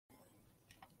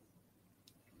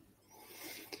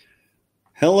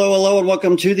Hello, and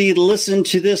welcome to the Listen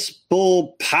to This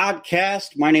Bull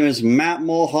podcast. My name is Matt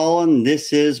Mulholland.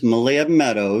 This is Malia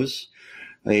Meadows,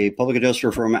 a public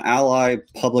adjuster from Ally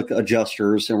Public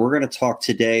Adjusters, and we're going to talk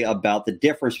today about the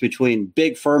difference between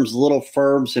big firms, little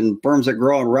firms, and firms that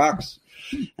grow on rocks,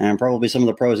 and probably some of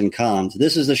the pros and cons.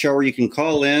 This is the show where you can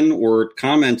call in or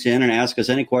comment in and ask us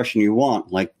any question you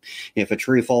want. Like, if a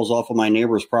tree falls off of my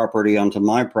neighbor's property onto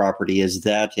my property, is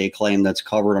that a claim that's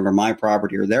covered under my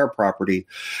property or their property?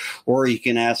 Or you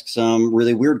can ask some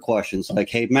really weird questions like,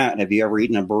 hey, Matt, have you ever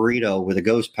eaten a burrito with a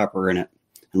ghost pepper in it?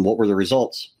 And what were the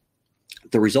results?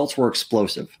 The results were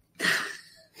explosive.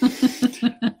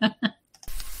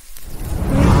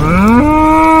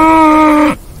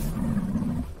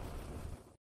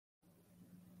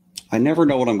 I never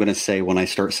know what I'm going to say when I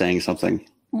start saying something.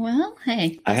 Well,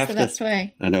 hey, that's the best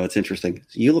way. I know, it's interesting.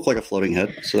 You look like a floating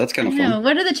head, so that's kind of fun.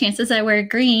 What are the chances I wear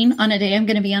green on a day I'm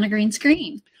going to be on a green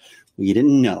screen? Well, you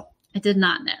didn't know. I did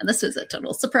not know. This was a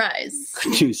total surprise.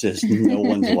 Good news is no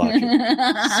one's watching, so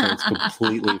it's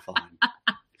completely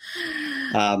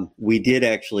fine. We did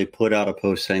actually put out a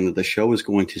post saying that the show is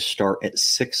going to start at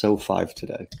 6:05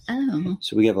 today. Oh.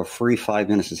 So we have a free 5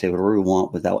 minutes to say whatever we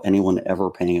want without anyone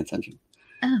ever paying attention.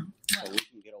 Oh. No, we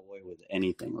can get away with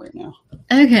anything right now.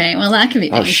 Okay, well, that could be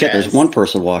dangerous. Oh, shit, there's one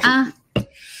person watching.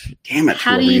 Damn it,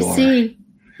 how do you see?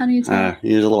 How do you tell?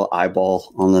 There's a little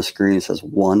eyeball on the screen. It says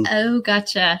 1. Oh,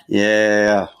 gotcha.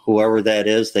 Yeah, whoever that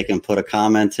is, they can put a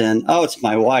comment in. Oh, it's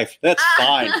my wife. That's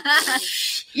fine.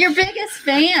 Your biggest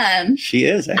fan. She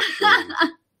is, actually.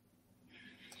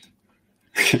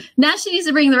 Now she needs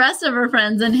to bring the rest of her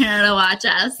friends in here to watch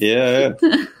us. Yeah.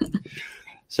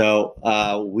 So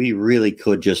we really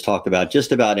could just talk about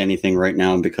just about anything right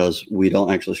now because we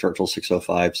don't actually start till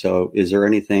 6:05. So is there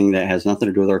anything that has nothing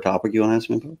to do with our topic you want to ask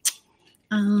me about?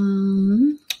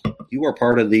 You are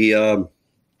part of the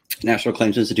National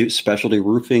Claims Institute Specialty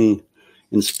Roofing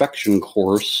Inspection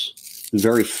course. The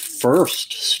very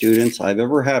first students I've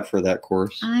ever had for that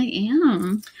course. I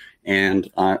am.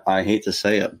 And I hate to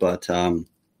say it, but I'm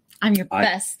your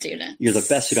best student. You're the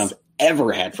best student I've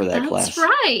ever had for that class. That's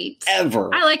right.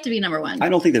 Ever. I like to be number one. I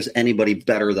don't think there's anybody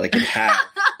better that I could have.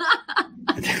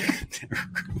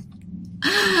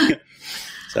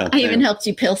 So, I even helped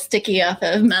you peel sticky off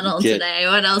of metal today.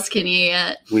 What else can you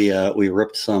get? We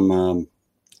ripped some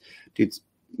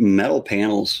metal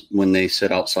panels when they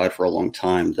sit outside for a long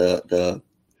time. The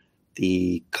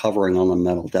covering on the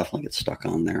metal definitely gets stuck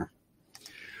on there.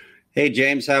 Hey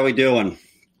James, how we doing?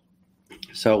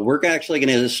 So we're actually going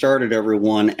to get started,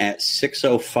 everyone, at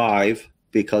 6:05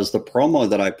 because the promo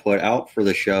that I put out for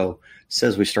the show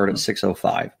says we start at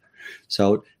 6:05.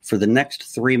 So for the next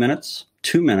 3 minutes,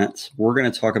 2 minutes, we're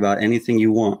going to talk about anything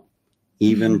you want,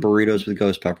 even burritos with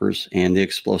ghost peppers and the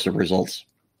explosive results.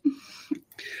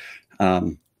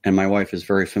 And my wife is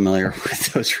very familiar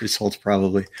with those results,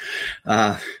 probably.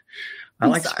 I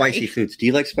like spicy foods. Do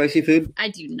you like spicy food? I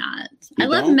do not. I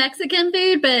love Mexican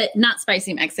food, but not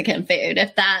spicy Mexican food,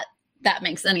 if that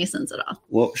makes any sense at all.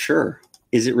 Well, sure.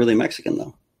 Is it really Mexican,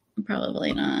 though?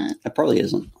 Probably not. It probably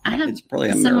isn't. It's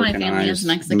probably some of my family is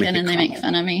Mexican, and they make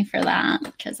fun of me for that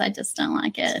because I just don't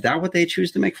like it. Is that what they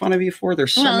choose to make fun of you for?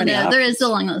 There's so many options. There is a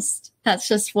long list. That's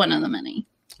just one of the many.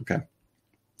 Okay.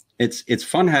 It's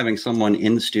fun having someone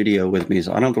in the studio with me,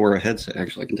 so I don't have to wear a headset.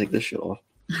 Actually, I can take this shit off.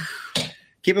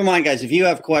 Keep in mind, guys, if you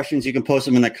have questions, you can post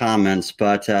them in the comments.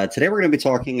 But today we're going to be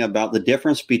talking about the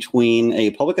difference between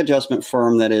a public adjustment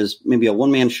firm that is maybe a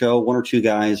one-man show, 1 or 2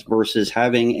 guys, versus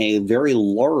having a very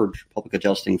large public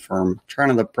adjusting firm, trying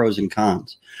to the pros and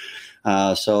cons.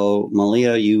 So,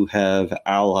 Malia, you have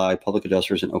Ally Public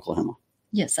Adjusters in Oklahoma.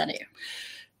 Yes, I do.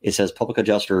 It says public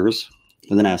adjusters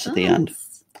with an S at the end.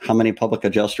 How many public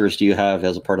adjusters do you have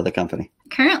as a part of the company?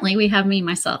 Currently, we have me,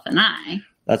 myself, and I.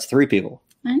 That's 3 people.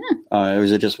 I know. Or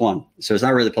is it just 1? So it's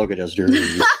not really public adjuster.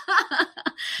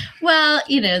 Well,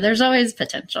 there's always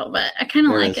potential, but I kind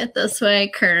of like it this way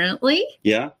currently.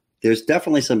 Yeah, there's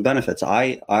definitely some benefits.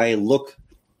 I look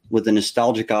with a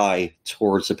nostalgic eye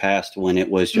towards the past when it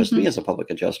was just me as a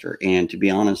public adjuster. And to be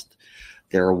honest,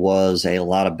 there was a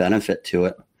lot of benefit to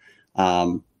it.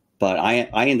 But I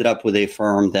ended up with a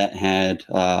firm that had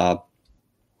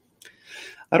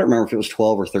I don't remember if it was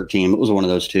 12 or 13. It was one of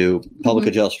those 2 public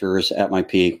adjusters at my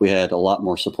peak. We had a lot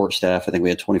more support staff. I think we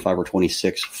had 25 or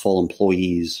 26 full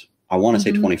employees. I want to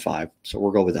say 25. So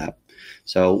we'll go with that.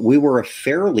 So we were a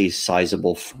fairly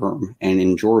sizable firm. And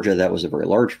in Georgia, that was a very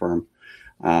large firm.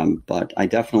 But I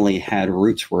definitely had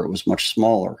roots where it was much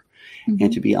smaller.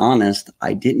 And to be honest,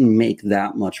 I didn't make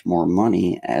that much more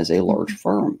money as a large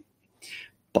firm.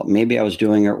 But maybe I was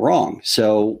doing it wrong.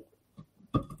 So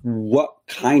what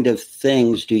kind of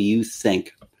things do you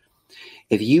think,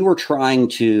 if you were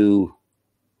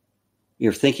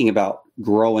you're thinking about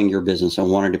growing your business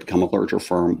and wanting to become a larger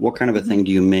firm, what kind of a thing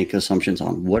do you make assumptions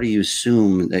on? What do you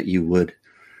assume that you would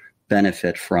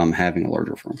benefit from having a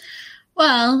larger firm?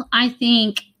 Well, I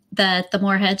think that the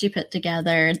more heads you put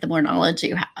together, the more knowledge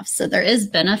you have. So there is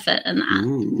benefit in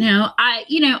that.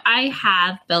 I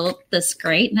have built this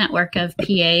great network of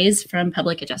PAs from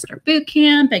Public Adjuster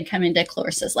Bootcamp and coming to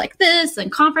courses like this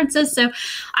and conferences. So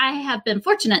I have been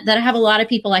fortunate that I have a lot of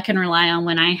people I can rely on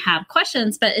when I have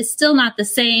questions, but it's still not the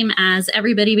same as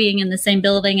everybody being in the same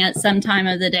building at some time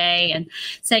of the day and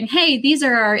saying, hey, these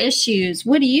are our issues.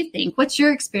 What do you think? What's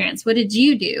your experience? What did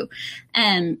you do?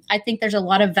 And I think there's a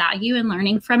lot of value in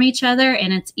learning from each other,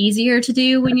 and it's easier to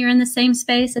do when you're in the same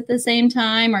space at the same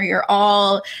time,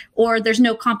 or there's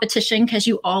no competition because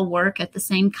you all work at the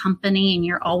same company and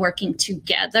you're all working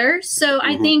together. So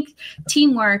I think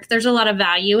teamwork, there's a lot of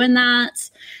value in that.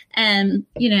 And,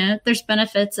 there's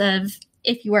benefits of,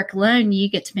 if you work alone, you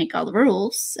get to make all the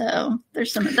rules. So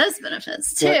there's some of those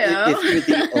benefits too. Well, if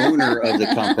you're the owner of the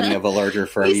company of a larger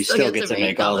firm, you still get to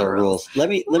make all the rules. Let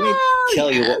me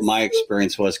tell you what my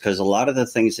experience was, because a lot of the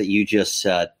things that you just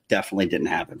said definitely didn't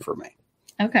happen for me.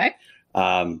 Okay.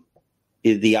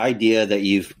 The idea that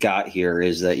you've got here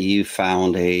is that you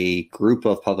found a group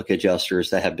of public adjusters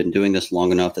that have been doing this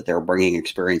long enough that they're bringing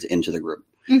experience into the group.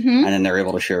 And then they're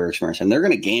able to share experience, and they're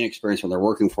going to gain experience when they're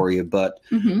working for you. But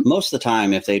most of the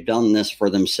time, if they've done this for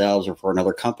themselves or for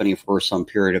another company for some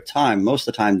period of time, most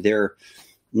of the time they're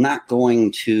not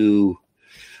going to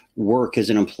work as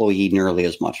an employee nearly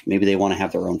as much. Maybe they want to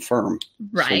have their own firm.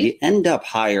 Right. So you end up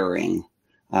hiring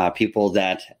people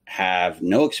that have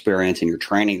no experience, and you're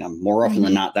training them. More often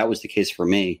than not, that was the case for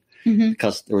me.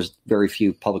 Because there was very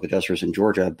few public adjusters in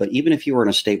Georgia. But even if you were in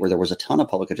a state where there was a ton of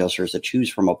public adjusters to choose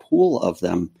from a pool of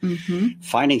them,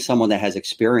 finding someone that has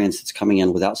experience that's coming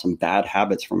in without some bad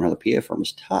habits from another PA firm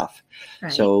is tough.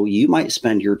 Right. So you might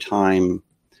spend your time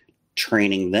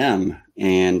training them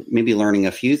and maybe learning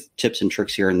a few tips and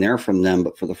tricks here and there from them.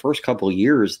 But for the first couple of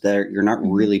years, you're not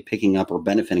really picking up or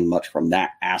benefiting much from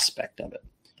that aspect of it.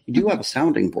 You do have a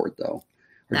sounding board, though.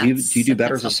 Or do you do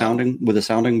better with a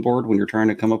sounding board when you're trying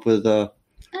to come up with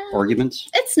arguments?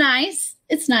 It's nice.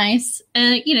 It's nice.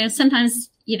 Sometimes,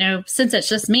 since it's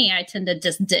just me, I tend to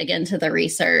just dig into the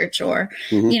research or,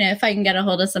 if I can get a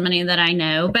hold of somebody that I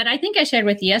know. But I think I shared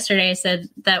with you yesterday, I said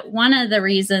that one of the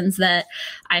reasons that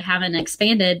I haven't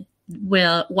expanded,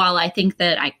 while I think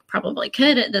that I probably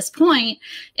could at this point,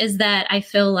 is that I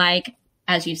feel like,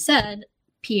 as you said,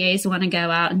 PAs want to go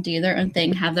out and do their own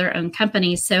thing, have their own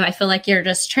companies. So I feel like you're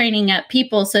just training up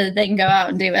people so that they can go out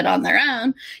and do it on their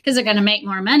own because they're going to make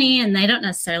more money and they don't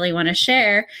necessarily want to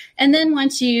share. And then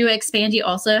once you expand, you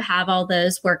also have all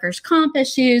those workers' comp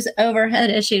issues, overhead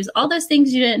issues, all those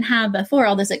things you didn't have before,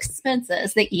 all those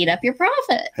expenses that eat up your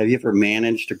profit. Have you ever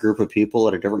managed a group of people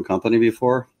at a different company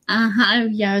before?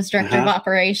 Yeah, I was director of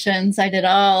operations. I did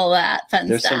all that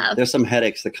fun stuff. There's some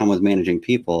headaches that come with managing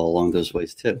people along those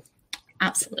ways too.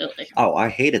 Absolutely. Oh, I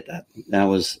hated that. That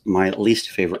was my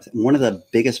least favorite. One of the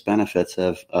biggest benefits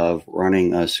of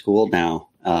running a school now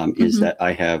is that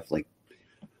I have like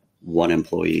one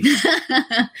employee.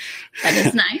 That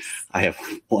is nice. I have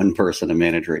one person to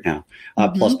manage right now,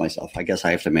 plus myself. I guess I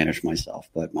have to manage myself,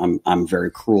 but I'm very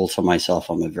cruel to myself.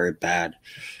 I'm a very bad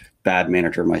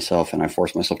manager myself, and I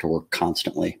force myself to work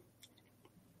constantly.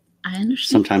 I understand.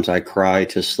 Sometimes I cry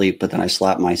to sleep, but then I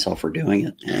slap myself for doing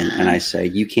it. And I say,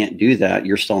 you can't do that.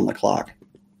 You're still on the clock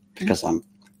because I'm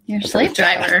a slave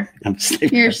driver. I'm a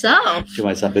slave yourself. To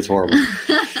myself. It's horrible.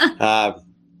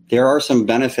 There are some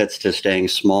benefits to staying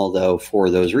small, though,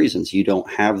 for those reasons. You don't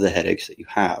have the headaches that you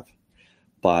have,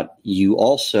 but you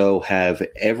also have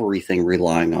everything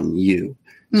relying on you.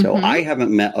 So I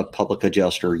haven't met a public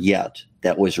adjuster yet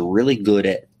that was really good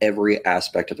at every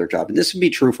aspect of their job. And this would be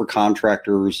true for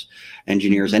contractors,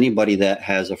 engineers, anybody that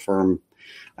has a firm,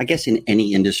 I guess in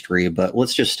any industry, but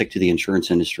let's just stick to the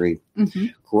insurance industry.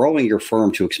 Growing your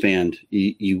firm to expand,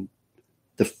 the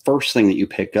first thing that you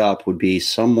pick up would be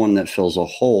someone that fills a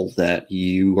hole that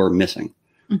you are missing,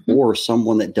 or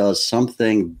someone that does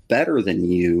something better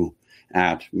than you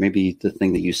at maybe the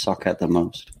thing that you suck at the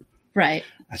most. Right.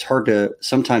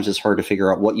 sometimes it's hard to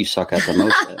figure out what you suck at the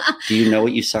most at. Do you know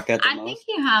what you suck at the most? I think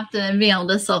you have to be able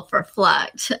to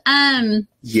self-reflect.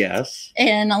 Yes.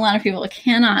 And a lot of people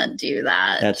cannot do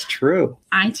that. That's true.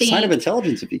 It's a sign of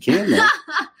intelligence if you can, though.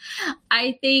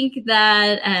 I think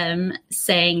that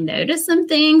saying no to some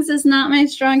things is not my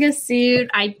strongest suit.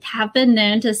 I have been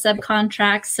known to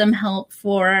subcontract some help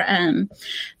for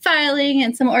filing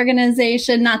and some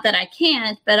organization. Not that I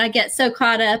can't, but I get so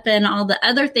caught up in all the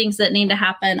other things that need to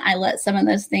happen, I let some of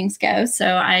those things go. So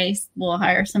I will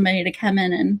hire somebody to come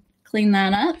in and clean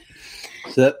that up.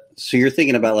 So you're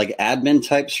thinking about like admin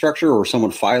type structure or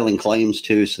someone filing claims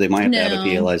too, so they might have to have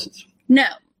a PA license? No.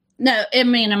 I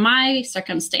mean, in my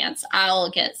circumstance, I'll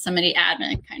get somebody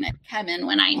admin kind of come in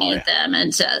when I need them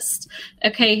and just,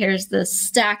 okay, here's this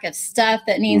stack of stuff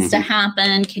that needs to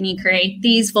happen. Can you create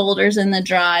these folders in the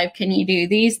drive? Can you do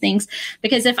these things?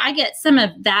 Because if I get some of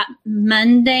that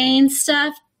mundane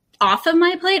stuff off of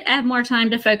my plate, I have more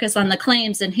time to focus on the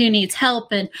claims and who needs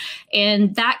help.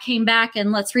 And that came back,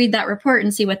 and let's read that report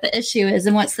and see what the issue is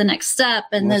and what's the next step.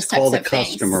 And let's those types of things. Call the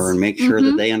customer and make sure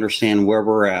that they understand where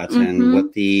we're at and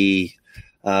what the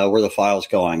where the file's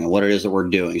going and what it is that we're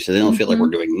doing. So they don't feel like we're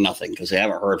doing nothing because they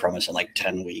haven't heard from us in like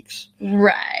 10 weeks.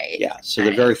 Right. Yeah. So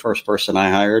the very first person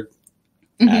I hired,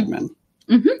 admin.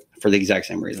 For the exact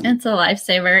same reason. It's a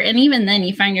lifesaver. And even then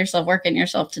you find yourself working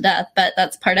yourself to death, but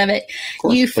that's part of it. Of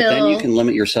course, but then you can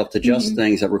limit yourself to just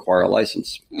things that require a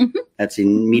license. That's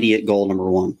immediate goal number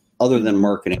one, other than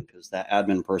marketing, because that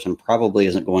admin person probably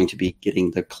isn't going to be getting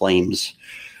the claims.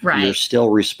 Right. You're still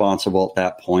responsible at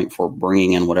that point for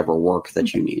bringing in whatever work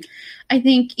that you need. I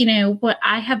think, what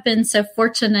I have been so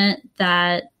fortunate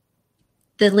that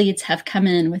the leads have come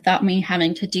in without me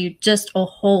having to do just a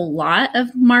whole lot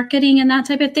of marketing and that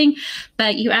type of thing.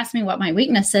 But you asked me what my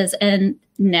weakness is, and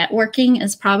networking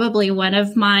is probably one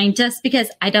of mine, just because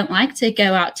I don't like to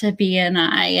go out to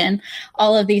BNI and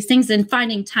all of these things and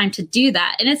finding time to do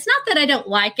that. And it's not that I don't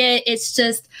like it. It's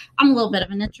just I'm a little bit of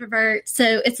an introvert.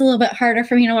 So it's a little bit harder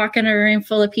for me to walk in a room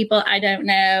full of people I don't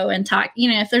know and talk.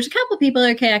 If there's a couple of people,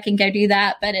 okay, I can go do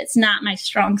that. But it's not my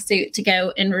strong suit to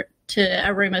go to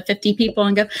a room of 50 people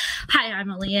and go, hi, I'm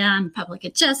Aaliyah, I'm a public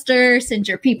adjuster, send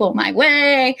your people my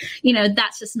way.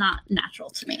 That's just not natural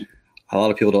to me. A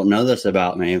lot of people don't know this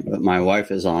about me, but my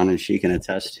wife is on and she can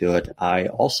attest to it. I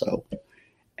also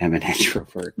am an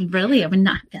introvert. Really? I would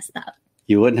not guess that.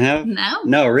 You wouldn't have?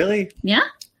 No, really? Yeah.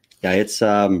 Yeah, it's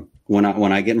when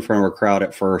I get in front of a crowd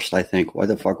at first, I think, why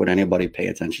the fuck would anybody pay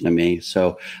attention to me?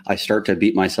 So I start to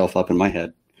beat myself up in my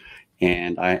head.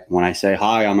 And when I say,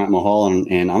 hi, I'm Matt Mulholland,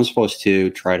 and I'm supposed to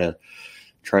try to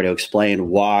explain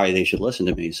why they should listen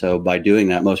to me. So by doing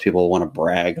that, most people want to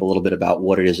brag a little bit about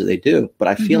what it is that they do. But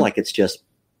I feel like it's just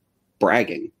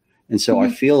bragging. And so I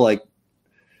feel like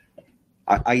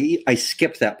I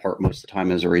skip that part most of the time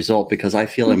as a result, because I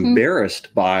feel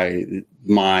embarrassed by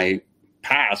my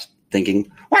past, thinking,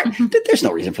 why? There's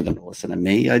no reason for them to listen to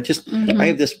me. I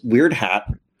have this weird hat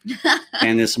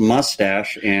and this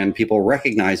mustache, and people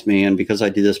recognize me. And because I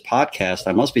do this podcast,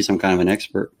 I must be some kind of an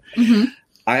expert.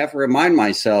 I have to remind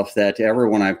myself that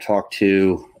everyone I've talked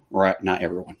to, or not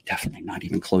everyone, definitely not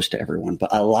even close to everyone,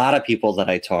 but a lot of people that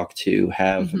I talk to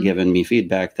have given me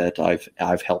feedback that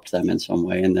I've helped them in some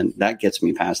way. And then that gets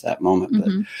me past that moment.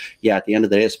 But yeah, at the end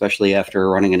of the day, especially after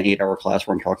running an 8-hour class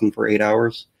where I'm talking for 8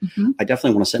 hours, I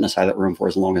definitely want to sit in a silent room for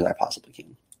as long as I possibly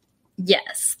can.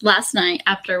 Yes. Last night,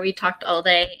 after we talked all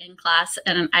day in class,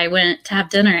 and I went to have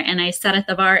dinner, and I sat at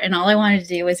the bar, and all I wanted to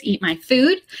do was eat my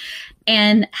food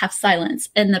and have silence.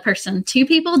 And the person 2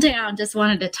 people down just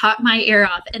wanted to talk my ear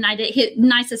off. And I did hit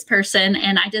nicest person,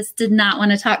 and I just did not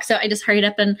want to talk. So I just hurried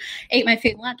up and ate my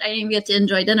food and left. I didn't even get to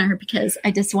enjoy dinner because I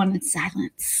just wanted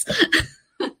silence.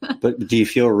 But do you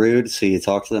feel rude? So you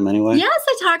talk to them anyway? Yes,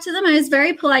 I talked to them. I was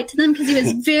very polite to them because he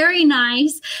was very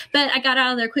nice. But I got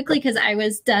out of there quickly because I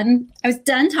was done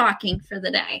talking for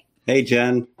the day. Hey,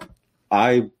 Jen,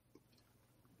 I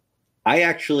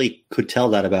actually could tell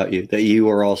that about you, that you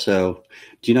are also.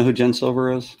 Do you know who Jen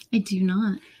Silver is? I do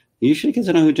not. You should get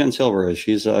to know who Jen Silver is.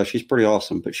 She's pretty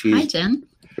awesome. But hi, Jen.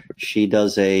 She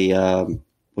does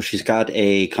she's got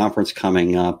a conference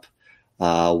coming up.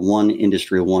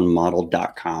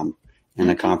 OneIndustry1Model.com. And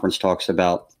the conference talks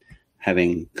about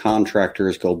having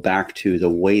contractors go back to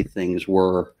the way things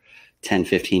were 10,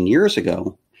 15 years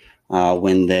ago,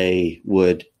 when they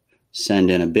would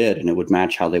send in a bid and it would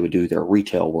match how they would do their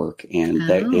retail work. And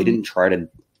they didn't try to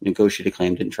negotiate a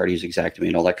claim, didn't try to use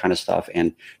Xactimate, all that kind of stuff.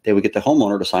 And they would get the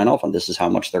homeowner to sign off on this is how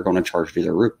much they're going to charge to do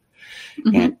their roof.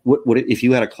 And what if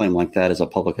you had a claim like that as a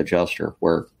public adjuster,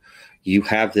 where you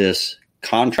have this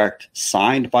contract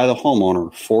signed by the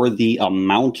homeowner for the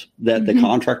amount that the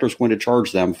contractor is going to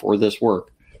charge them for this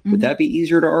work, would that be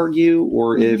easier to argue?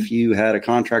 Or if you had a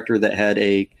contractor that had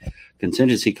a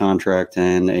contingency contract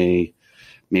and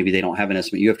maybe they don't have an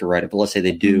estimate, you have to write it, but let's say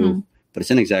they do, but it's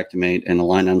an Xactimate and the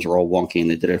line items are all wonky and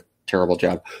they did a terrible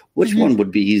job. Which one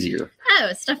would be easier? Oh,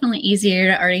 it's definitely easier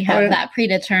to already have that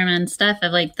predetermined stuff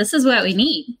of like, this is what we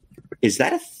need. Is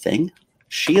that a thing?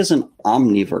 She is an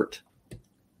omnivert.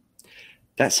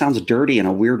 That sounds dirty in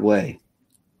a weird way.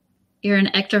 You're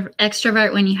an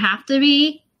extrovert when you have to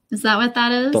be. Is that what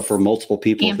that is? But for multiple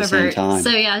people at the same time.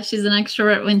 So yeah, she's an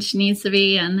extrovert when she needs to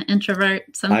be, an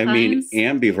introvert sometimes. I mean,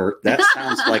 ambivert. That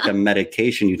sounds like a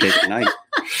medication you take at night.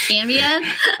 Ambien?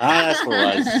 That's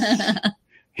what it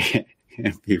was.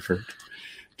 Ambivert.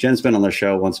 Jen's been on the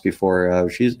show once before.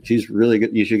 She's really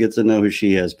good. You should get to know who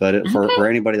she is. But for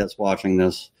anybody that's watching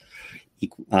this,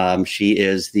 she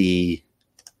is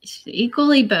She's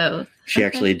equally both. She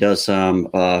actually does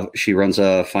she runs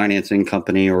a financing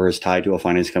company or is tied to a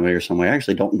finance company or some way. I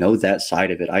actually don't know that side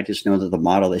of it. I just know that the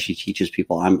model that she teaches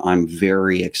people, I'm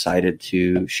very excited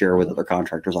to share with other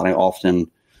contractors. And I often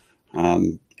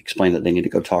explain that they need to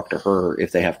go talk to her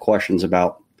if they have questions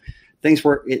about things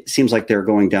where it seems like they're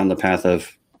going down the path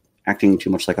of acting too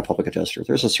much like a public adjuster.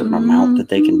 There's a certain amount that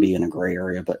they can be in a gray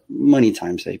area, but many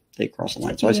times they cross the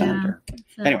line. So I sent her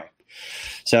there. Anyway.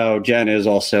 So Jen is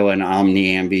also an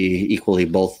omni-ambi, equally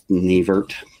both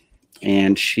nevert,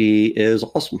 and she is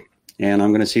awesome. And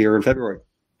I'm going to see her in February.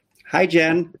 Hi,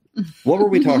 Jen. What were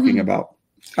we talking about?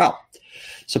 Oh,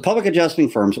 so public adjusting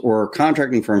firms or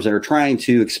contracting firms that are trying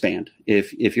to expand.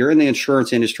 If you're in the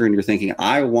insurance industry and you're thinking,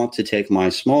 I want to take my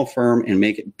small firm and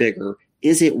make it bigger,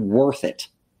 is it worth it?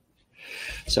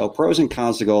 So pros and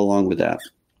cons to go along with that.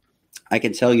 I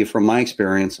can tell you from my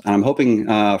experience, and I'm hoping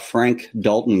Frank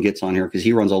Dalton gets on here because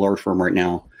he runs a large firm right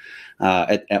now.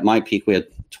 At my peak, we had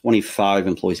 25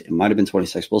 employees. It might have been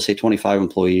 26. We'll say 25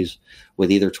 employees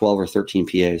with either 12 or 13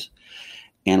 PAs.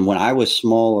 And when I was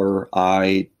smaller,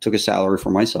 I took a salary for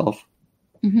myself.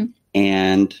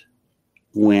 And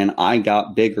when I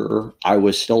got bigger, I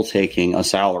was still taking a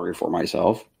salary for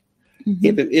myself.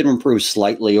 It improved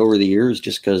slightly over the years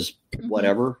just because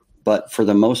whatever. But for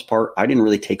the most part, I didn't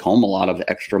really take home a lot of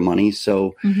extra money.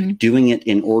 So doing it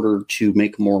in order to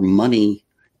make more money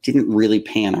didn't really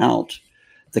pan out.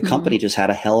 The company just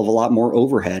had a hell of a lot more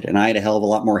overhead, and I had a hell of a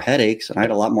lot more headaches, and I had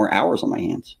a lot more hours on my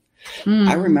hands.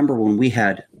 I remember when we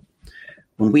had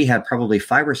probably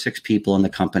 5 or 6 people in the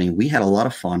company, we had a lot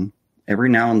of fun. Every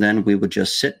now and then we would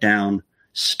just sit down,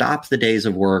 stop the days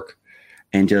of work,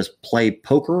 and just play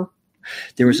poker.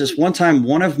 There was this one time,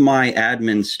 one of my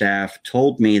admin staff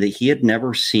told me that he had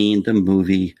never seen the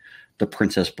movie The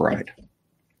Princess Bride.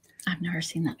 I've never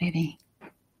seen that movie.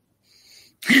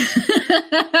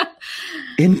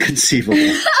 Inconceivable.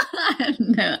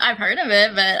 No, I've heard of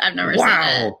it, but I've never seen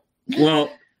it.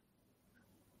 Well,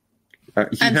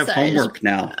 you have homework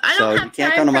now, so you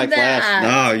can't come to my class.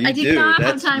 No, you do.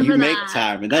 You make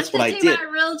time, and that's what I did.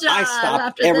 I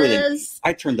stopped everything.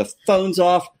 I turned the phones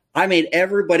off. I made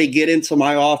everybody get into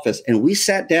my office, and we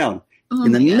sat down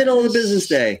in the middle of the business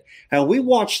day, and we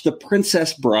watched The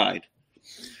Princess Bride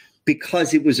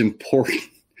because it was important.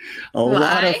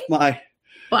 Why?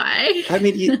 I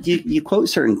mean, you quote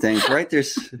certain things, right?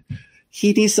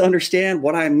 He needs to understand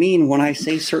what I mean when I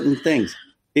say certain things.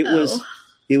 It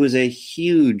was a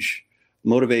huge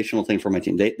motivational thing for my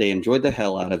team. They enjoyed the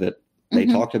hell out of it. They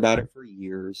talked about it for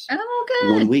years. Oh,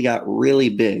 good. When we got really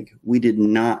big, we did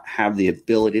not have the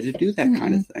ability to do that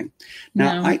kind of thing.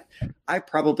 Now, I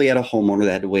probably had a homeowner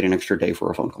that had to wait an extra day for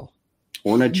a phone call,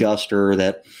 or an adjuster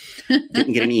that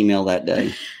didn't get an email that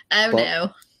day.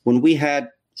 No. When we had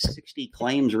 60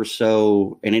 claims or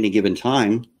so at any given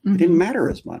time, it didn't matter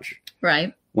as much.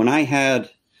 Right. When I had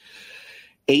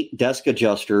 8 desk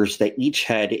adjusters that each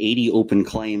had 80 open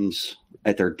claims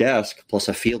at their desk, plus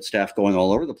a field staff going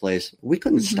all over the place, we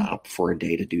couldn't stop for a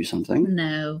day to do something.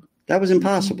 No. That was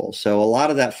impossible. So a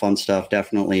lot of that fun stuff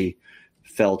definitely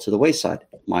fell to the wayside.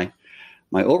 My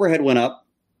overhead went up.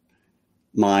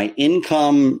 My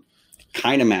income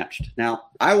kind of matched. Now,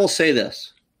 I will say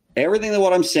this. Everything that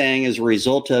what I'm saying is a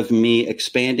result of me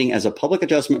expanding as a public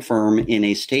adjustment firm in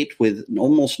a state with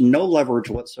almost no leverage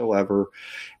whatsoever,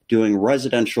 doing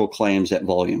residential claims at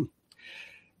volume.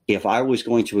 If I was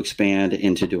going to expand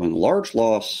into doing large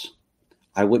loss,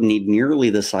 I wouldn't need nearly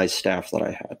the size staff that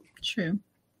I had. True.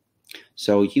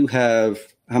 So you have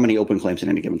how many open claims at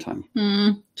any given time?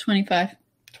 25.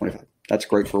 25. That's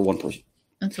great for one person.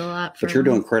 That's a lot. But you're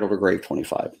doing cradle to grave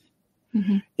 25.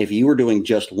 If you were doing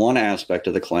just one aspect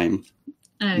of the claim,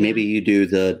 maybe you do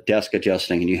the desk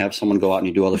adjusting and you have someone go out and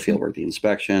you do all the field work, the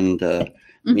inspection, the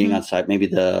meeting on site, maybe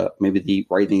the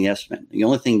writing the estimate. The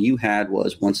only thing you had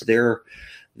was once their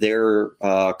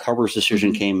coverage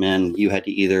decision came in, you had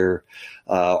to either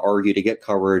argue to get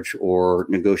coverage or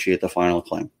negotiate the final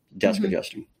claim. Desk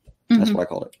adjusting. That's what I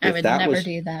called it. I would never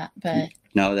do that, but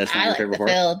no, that's not your favorite part.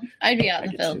 Field. I'd be out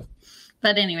in the field. Too.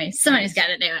 But anyway, somebody's got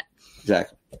to do it.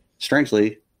 Exactly.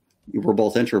 Strangely, we're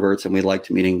both introverts and we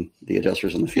liked meeting the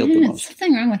adjusters in the field the most.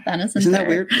 Something wrong with that, isn't that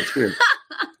weird? It's weird.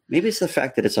 Maybe it's the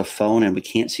fact that it's a phone and we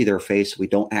can't see their face. We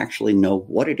don't actually know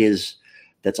what it is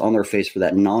that's on their face for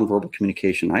that nonverbal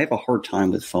communication. I have a hard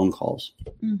time with phone calls.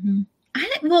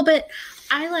 But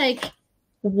I like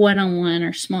one-on-one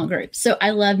or small groups. So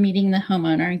I love meeting the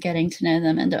homeowner and getting to know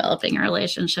them and developing a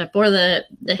relationship, or the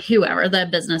whoever, the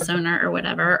business owner or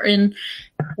whatever. And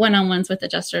one-on-ones with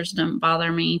adjusters don't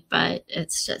bother me, but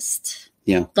it's just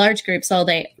large groups all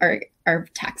day are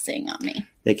taxing on me.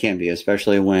 They can be,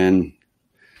 especially when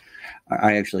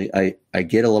I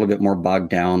get a little bit more bogged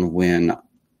down when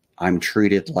I'm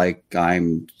treated like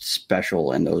I'm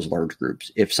special in those large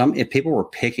groups. If people were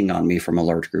picking on me from a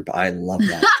large group, I love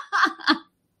that.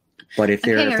 But if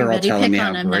they're all telling me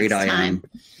how great I am,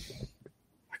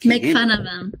 make fun of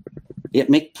them. Yeah,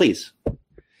 please.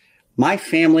 My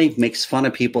family makes fun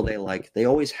of people they like. They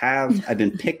always have. I've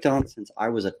been picked on since I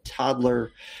was a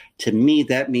toddler. To me,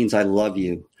 that means I love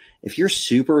you. If you're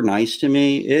super nice to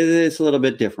me, it's a little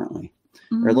bit differently.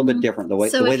 Or a little bit different. The way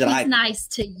that he's nice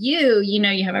to you,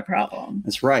 you have a problem.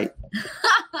 That's right.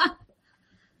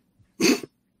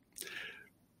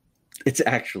 It's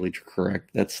actually correct.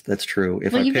 That's true.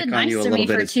 If I pick on you a little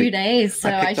bit, for 2 days, so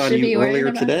I should be worried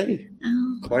about today.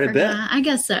 Quite a bit. I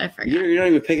guess so. I forgot. You're not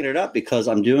even picking it up because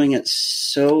I'm doing it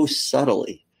so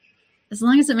subtly. As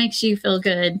long as it makes you feel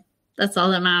good, that's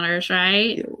all that matters,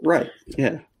 right? Yeah, right.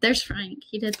 Yeah. There's Frank.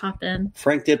 He did pop in.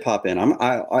 Frank did pop in.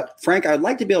 Frank, I'd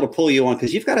like to be able to pull you on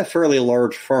because you've got a fairly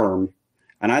large firm,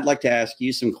 and I'd like to ask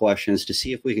you some questions to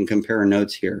see if we can compare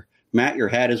notes here. Matt, your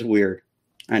hat is weird.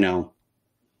 I know.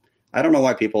 I don't know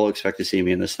why people expect to see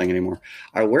me in this thing anymore.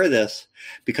 I wear this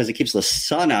because it keeps the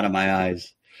sun out of my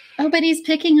eyes. Oh, but he's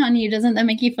picking on you. Doesn't that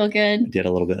make you feel good? Did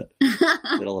a little bit.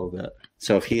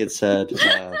 So if he had said,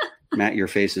 Matt, your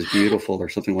face is beautiful or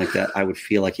something like that, I would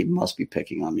feel like he must be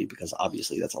picking on me because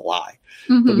obviously that's a lie.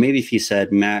 But maybe if he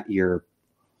said, Matt,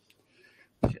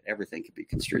 everything could be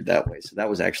construed that way. So that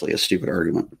was actually a stupid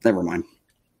argument. Never mind.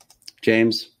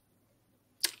 James,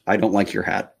 I don't like your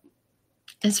hat.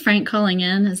 Is Frank calling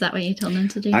in? Is that what you told him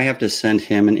to do? I have to send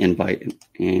him an invite.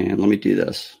 And let me do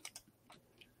this.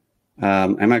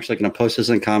 I'm actually going to post this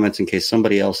in comments in case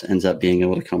somebody else ends up being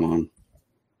able to come on.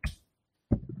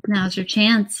 Now's your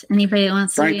chance. Anybody that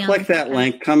wants Frank, to click that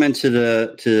link, come into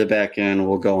the back end.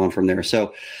 We'll go on from there.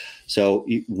 So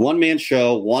one-man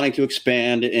show wanting to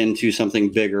expand into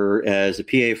something bigger as a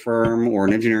PA firm or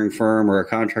an engineering firm or a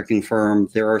contracting firm.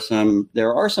 There are some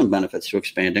benefits to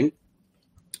expanding.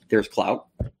 There's clout.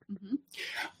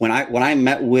 When I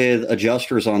met with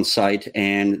adjusters on site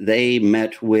and they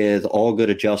met with All Good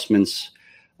Adjustments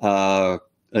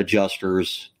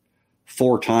adjusters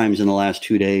 4 times in the last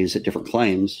 2 days at different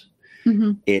claims,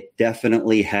 it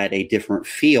definitely had a different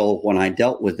feel when I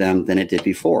dealt with them than it did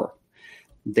before.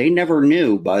 They never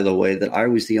knew, by the way, that I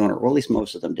was the owner, or at least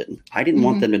most of them didn't. I didn't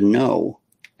want them to know.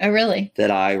 Oh, really?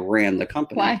 That I ran the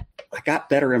company. Why? I got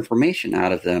better information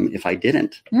out of them if I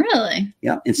didn't. Really?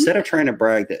 Yeah. Instead of trying to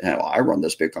brag that, I run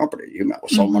this big company. You met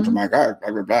with so much of my guy,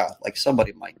 blah, blah, blah, like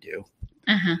somebody might do.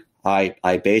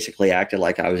 I basically acted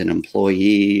like I was an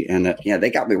employee and they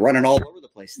got me running all over the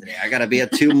place today. I got to be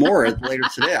at 2 more later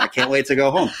today. I can't wait to go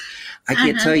home. I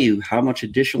can't tell you how much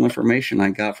additional information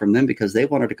I got from them because they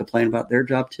wanted to complain about their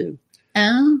job too.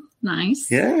 Oh,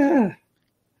 nice. Yeah.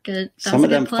 Good. Some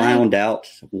of them found out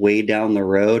way down the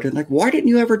road and like, why didn't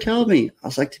you ever tell me? I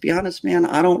was like, to be honest, man,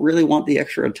 I don't really want the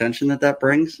extra attention that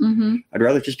brings. I'd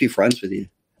rather just be friends with you.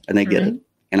 And they get it.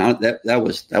 And that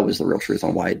was the real truth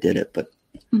on why I did it. But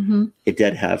it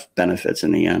did have benefits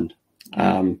in the end.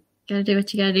 Gotta do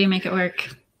what you gotta do, make it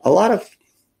work. I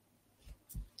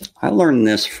learned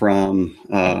this from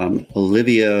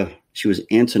Olivia. She was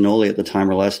Antonoli at the time.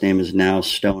 Her last name is now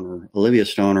Stoner. Olivia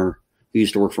Stoner, who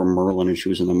used to work for Merlin, and she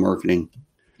was in the marketing.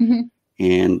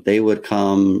 And they would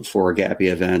come for a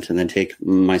GAPI event and then take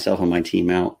myself and my team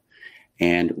out.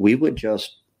 And we would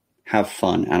just have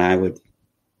fun. And I would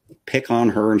pick on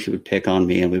her and she would pick on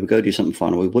me. And we would go do something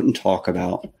fun. We wouldn't talk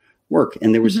about work.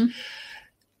 And there was,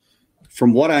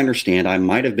 from what I understand, I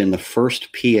might have been the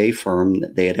first PA firm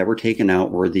that they had ever taken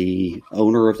out where the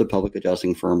owner of the public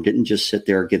adjusting firm didn't just sit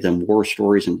there, give them war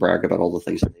stories and brag about all the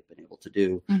things that they've been able to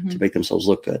do to make themselves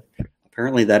look good.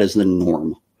 Apparently, that is the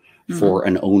norm for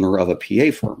an owner of a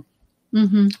PA firm.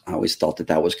 I always thought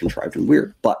that was contrived and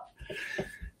weird, but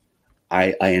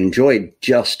I enjoyed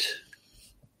just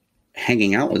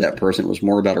hanging out with that person. It was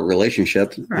more about a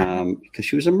relationship because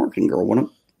she was a marketing girl.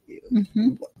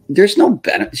 There's no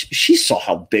benefit. She saw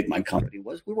how big my company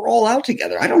was. We were all out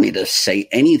together. I don't need to say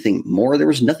anything more. There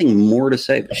was nothing more to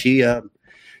say. But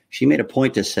she made a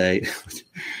point to say,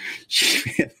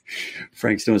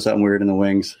 Frank's doing something weird in the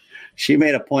wings. She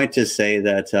made a point to say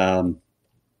that,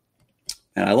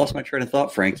 and I lost my train of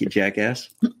thought, Frank, you jackass.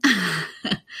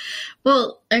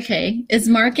 Well, okay. Is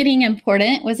marketing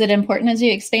important? Was it important as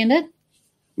you expanded?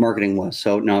 Marketing was.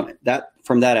 So now that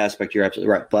from that aspect, you're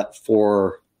absolutely right. But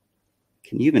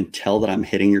can you even tell that I'm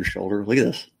hitting your shoulder? Look at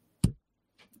this.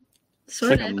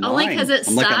 Sort of. Only because it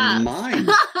stopped. Like a mime.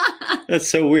 That's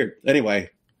so weird. Anyway.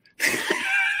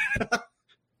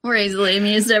 We're easily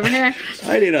amused over here.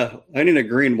 I need a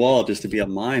green wall just to be a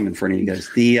mime in front of you guys.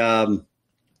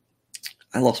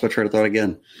 I lost my train of thought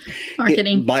again.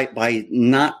 Marketing. By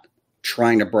not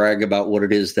trying to brag about what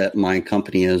it is that my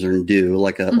company is or do,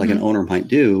 like an owner might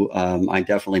do, I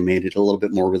definitely made it a little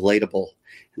bit more relatable.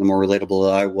 And the more relatable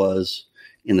that I was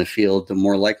in the field, the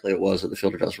more likely it was that the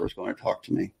field adjuster was going to talk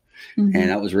to me. And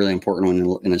that was really important when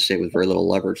in a state with very little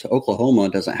leverage. So Oklahoma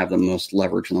doesn't have the most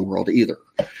leverage in the world either.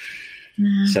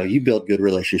 So you build good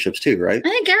relationships too, right? I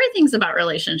think everything's about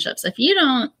relationships. If you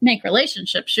don't make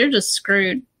relationships, you're just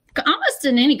screwed almost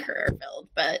in any career field.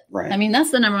 But I mean,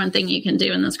 that's the number one thing you can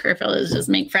do in this career field is just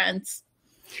make friends.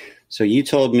 So you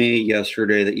told me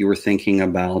yesterday that you were thinking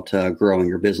about growing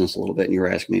your business a little bit, and you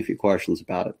were asking me a few questions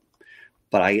about it.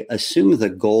 But I assume the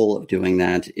goal of doing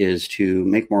that is to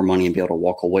make more money and be able to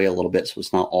walk away a little bit so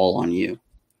it's not all on you.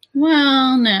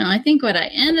 Well, no, I think what I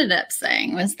ended up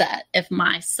saying was that if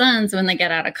my sons, when they get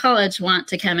out of college, want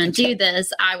to come and do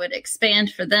this, I would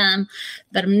expand for them,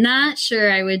 but I'm not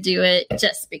sure I would do it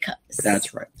just because.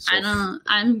 That's right. So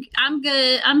I'm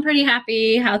good. I'm pretty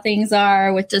happy how things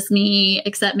are with just me,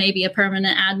 except maybe a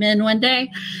permanent admin one day,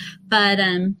 but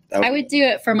I would do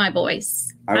it for my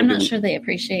boys. I'm not sure they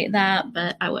appreciate that,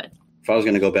 but I would. If I was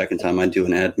going to go back in time, I'd do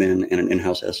an admin and an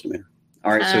in-house estimator.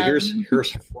 All right. So here's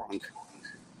Frank.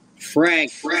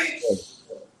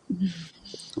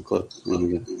 I'm close.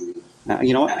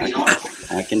 You know what?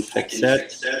 I can fix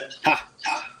it. Ha!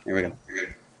 Here we go.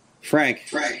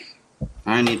 Frank,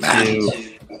 I need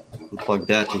to unplug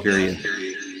that to hear you.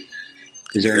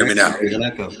 Is there an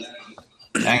echo?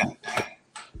 Hang on.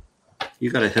 You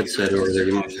got a headset over there.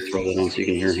 You might have to throw that on so you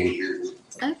can hear me.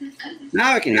 Okay.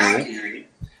 Now I can hear you.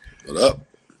 What up?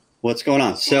 What's going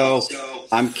on? So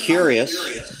I'm curious.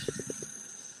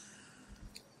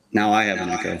 Now I have an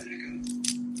echo.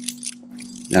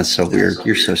 That's so weird.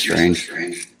 You're so strange.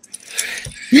 What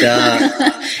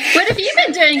have you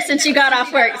been doing since you got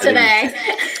off work today?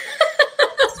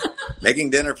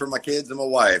 Making dinner for my kids and my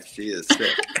wife. She is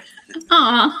sick.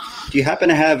 Aw. Do you happen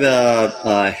to have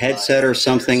a headset or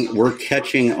something? We're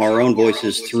catching our own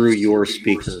voices through your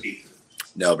speaker.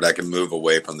 No, but I can move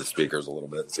away from the speakers a little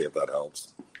bit and see if that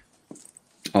helps.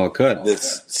 Oh, it could.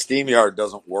 This SteamYard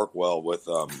doesn't work well with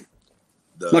the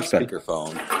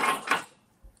speakerphone.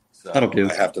 So that'll do.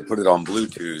 I have to put it on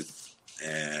Bluetooth.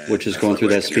 Which is going through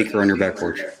that speaker on your back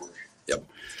porch. Yep.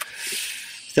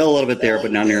 Still a little bit there,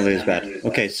 but not nearly as bad.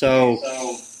 Okay, so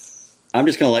I'm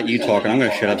just going to let you talk, and I'm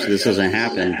going to shut up so this doesn't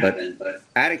happen. But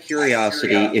out of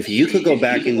curiosity, if you could go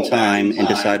back in time and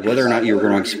decide whether or not you were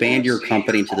going to expand your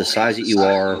company to the size that you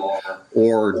are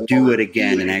or do it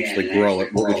again and actually grow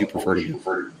it, what would you prefer to do?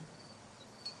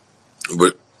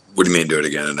 What do you mean do it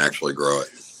again and actually grow it?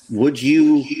 Would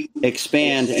you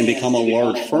expand and become a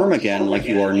large firm again like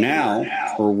you are now,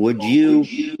 or would you,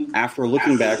 after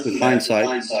looking back with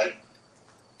hindsight,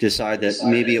 decide that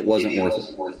maybe it wasn't worth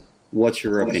it? What's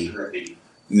your opinion?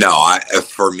 No,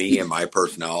 for me and my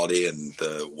personality and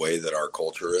the way that our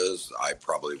culture is, I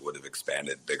probably would have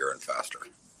expanded bigger and faster.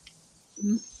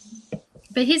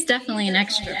 But he's definitely an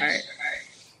extrovert.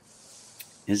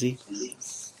 Is he?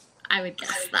 I would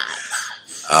guess that.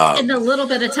 In the little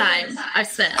bit of time I've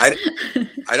spent.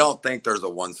 I don't think there's a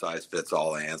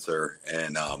one-size-fits-all answer.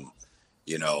 And,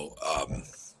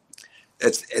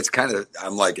 it's kind of,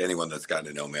 I'm like anyone that's gotten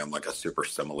to know me, I'm like a super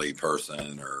simile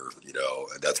person, or,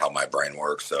 that's how my brain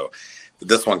works. So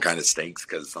this one kind of stinks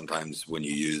because sometimes when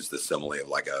you use the simile of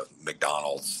like a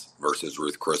McDonald's versus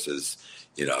Ruth Chris's,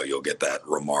 you'll get that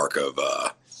remark of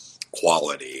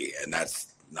quality, and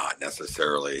that's not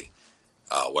necessarily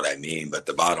what I mean. But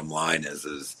the bottom line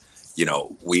is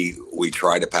we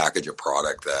try to package a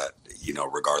product that,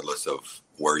 regardless of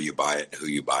where you buy it, who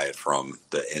you buy it from,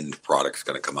 the end product's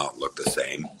going to come out and look the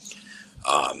same.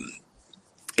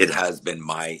 It has been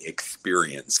my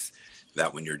experience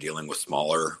that when you're dealing with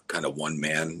smaller kind of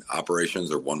one-man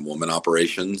operations or one-woman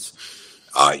operations,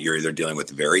 you're either dealing with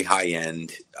very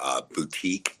high-end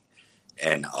boutique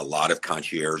and a lot of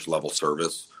concierge level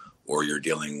service, or you're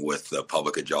dealing with the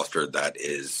public adjuster that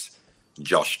is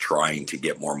just trying to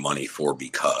get more money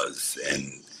because.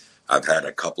 And I've had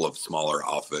a couple of smaller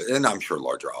outfits, and I'm sure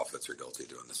larger outfits are guilty of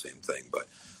doing the same thing, but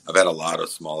I've had a lot of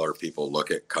smaller people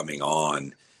look at coming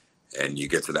on, and you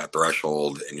get to that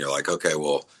threshold and you're like, okay,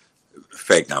 well,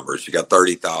 fake numbers. You got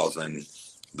 30,000.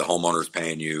 The homeowner's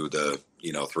paying you the,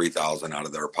 3,000 out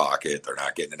of their pocket. They're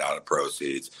not getting it out of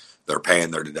proceeds. They're paying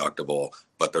their deductible,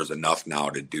 but there's enough now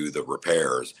to do the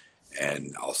repairs.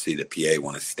 And I'll see the PA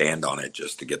want to stand on it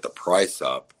just to get the price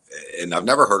up. And I've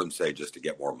never heard them say just to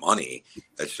get more money.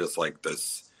 It's just like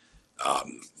this,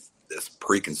 this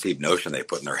preconceived notion they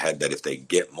put in their head that if they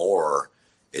get more,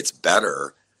 it's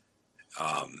better.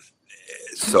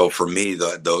 So for me,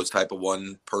 those type of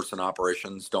one-person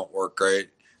operations don't work great.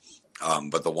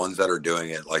 But the ones that are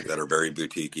doing it, like that are very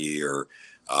boutique-y, or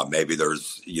maybe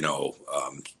there's,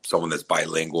 someone that's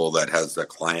bilingual that has a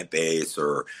client base,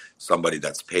 or somebody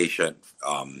that's patient,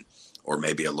 or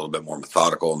maybe a little bit more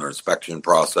methodical in their inspection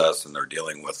process, and they're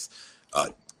dealing with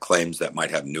claims that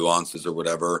might have nuances or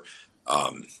whatever.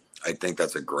 I think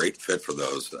that's a great fit for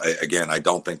those. I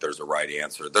don't think there's a right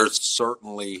answer. There's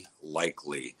certainly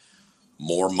likely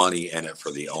more money in it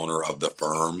for the owner of the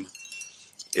firm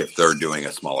if they're doing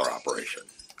a smaller operation.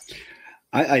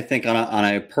 I think on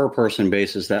a per person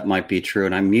basis, that might be true.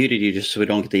 And I muted you just so we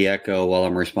don't get the echo while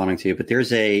I'm responding to you. But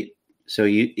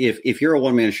if you're a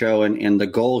one-man show and the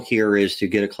goal here is to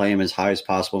get a claim as high as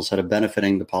possible instead of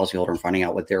benefiting the policyholder and finding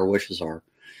out what their wishes are,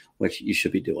 which you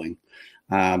should be doing.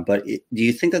 But do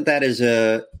you think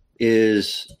that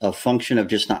is a function of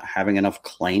just not having enough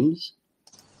claims?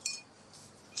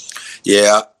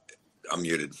 Yeah, I'm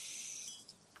muted.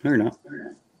 Or not.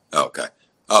 Okay.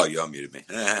 Oh, you unmuted me.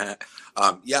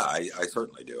 Yeah, I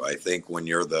certainly do. I think when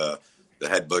you're the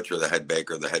head butcher, the head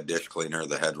baker, the head dish cleaner,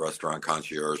 the head restaurant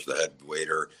concierge, the head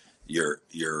waiter,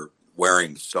 you're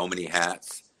wearing so many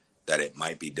hats that it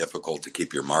might be difficult to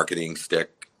keep your marketing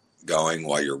stick going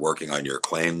while you're working on your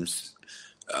claims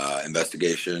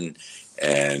investigation.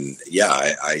 And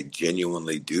yeah, I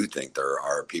genuinely do think there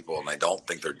are people, and I don't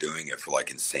think they're doing it for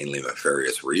like insanely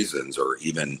nefarious reasons, or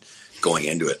even going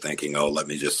into it thinking, oh, let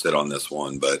me just sit on this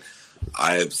one. But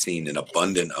I have seen an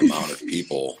abundant amount of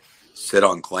people sit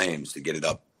on claims to get it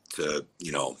up to,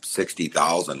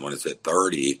 60,000 when it's at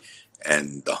 30,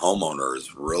 and the homeowner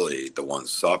is really the one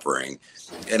suffering.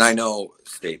 And I know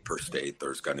state per state,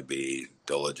 there's going to be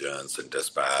diligence and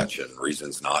dispatch and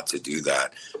reasons not to do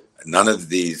that. None of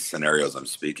these scenarios I'm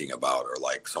speaking about are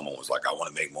like someone was like, I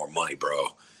want to make more money, bro.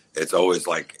 It's always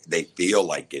like they feel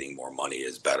like getting more money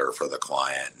is better for the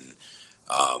client. And,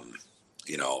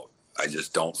 I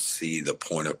just don't see the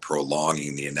point of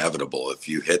prolonging the inevitable. If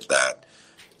you hit that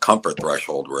comfort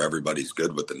threshold where everybody's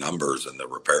good with the numbers and the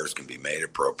repairs can be made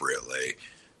appropriately,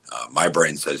 my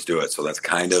brain says do it. So that's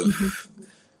kind of,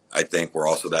 I think we're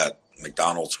also that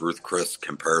McDonald's Ruth Chris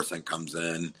comparison comes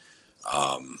in.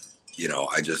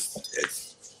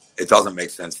 It doesn't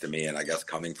make sense to me. And I guess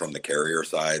coming from the carrier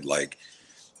side, like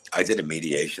I did a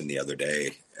mediation the other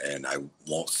day, and I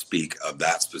won't speak of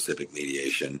that specific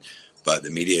mediation, but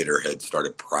the mediator had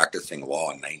started practicing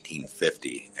law in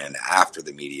 1950 and after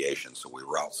the mediation. So we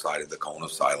were outside of the cone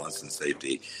of silence and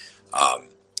safety.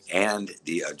 And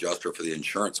the adjuster for the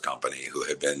insurance company, who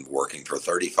had been working for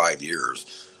 35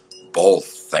 years, both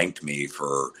thanked me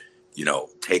for,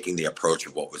 taking the approach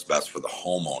of what was best for the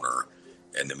homeowner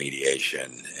in the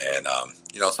mediation. And,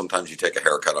 sometimes you take a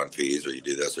haircut on fees, or you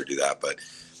do this or do that, but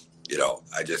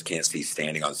I just can't see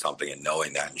standing on something and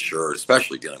knowing that insurers,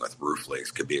 especially dealing with roof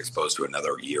leaks, could be exposed to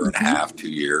another year and a half, 2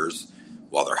 years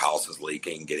while their house is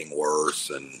leaking, getting worse.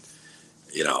 And,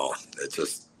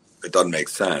 it doesn't make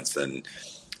sense. And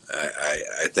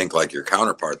I think like your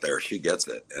counterpart there, she gets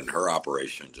it, and her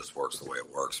operation just works the way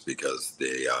it works because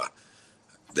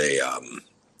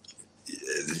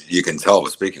you can tell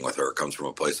with speaking with her, it comes from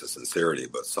a place of sincerity,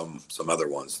 but some other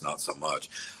ones, not so much.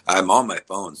 I'm on my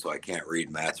phone, so I can't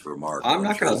read Matt's remark. I'm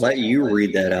not going to let you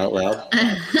read that out loud.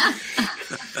 I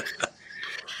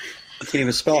can't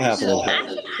even spell half of it.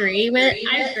 I agree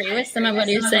with some of what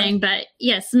he's saying, but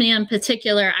yes, me in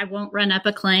particular, I won't run up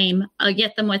a claim. I'll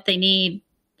get them what they need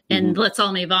and let's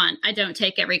all move on. I don't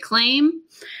take every claim.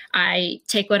 I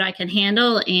take what I can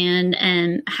handle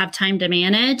and have time to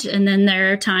manage. And then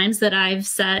there are times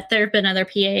that there have been other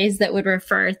PAs that would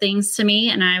refer things to me,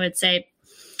 and I would say,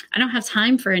 I don't have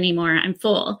time for anymore. I'm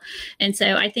full. And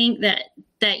so I think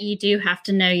that you do have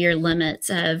to know your limits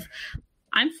of,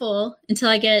 I'm full until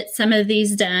I get some of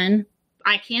these done.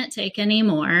 I can't take any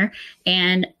more,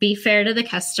 and be fair to the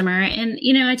customer. And,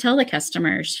 I tell the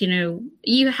customers,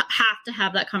 you have to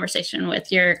have that conversation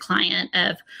with your client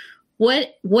of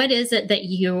what is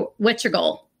it what's your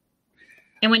goal?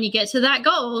 And when you get to that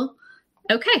goal,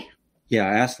 okay. Yeah,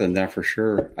 I asked them that for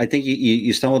sure. I think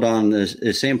you stumbled on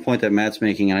the same point that Matt's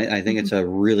making. And I think it's a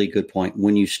really good point.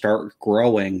 When you start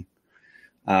growing,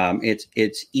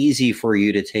 it's easy for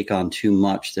you to take on too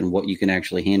much than what you can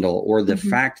actually handle, or the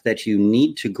fact that you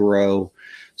need to grow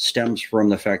stems from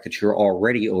the fact that you're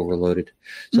already overloaded.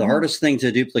 So the hardest thing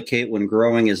to duplicate when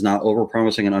growing is not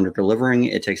overpromising and under-delivering.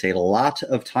 It takes a lot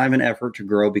of time and effort to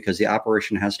grow because the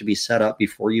operation has to be set up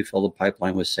before you fill the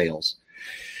pipeline with sales.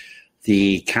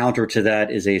 The counter to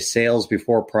that is a sales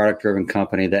before product driven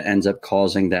company that ends up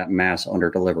causing that mass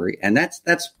under delivery. And that's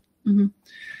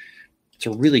it's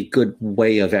a really good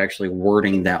way of actually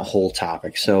wording that whole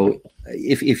topic. So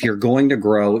if you're going to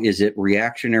grow, is it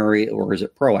reactionary or is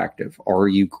it proactive? Are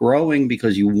you growing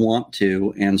because you want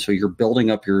to, and so you're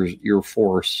building up your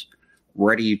force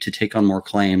ready to take on more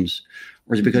claims,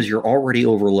 or is it because you're already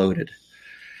overloaded?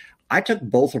 I took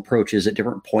both approaches at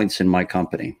different points in my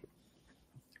company.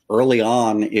 Early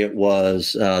on, it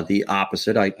was the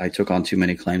opposite. I took on too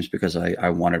many claims because I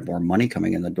wanted more money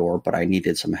coming in the door, but I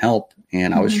needed some help.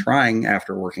 And I was trying,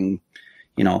 after working,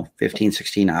 15,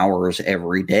 16 hours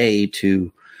every day,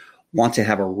 to want to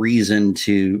have a reason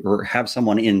to, or have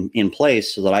someone in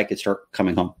place so that I could start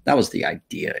coming home. That was the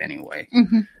idea anyway.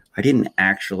 I didn't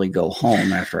actually go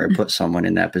home after I put someone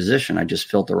in that position. I just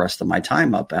filled the rest of my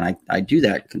time up. And I do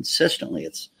that consistently.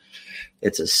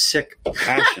 It's a sick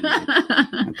passion.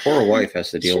 My poor wife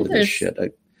has to deal with this shit. I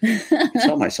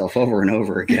tell myself over and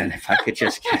over again, if I could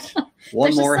just get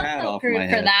one more hat off my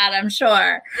head. For that, I'm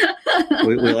sure.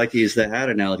 we like to use the hat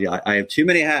analogy. I have too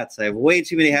many hats. I have way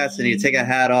too many hats. I need to take a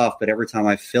hat off. But every time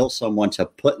I fill someone to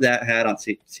put that hat on,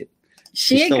 she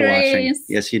still agrees. Watching.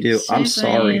 Yes, you do. I'm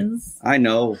sorry. I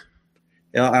know.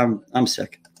 Yeah, I'm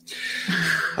sick.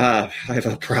 I have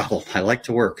a problem. I like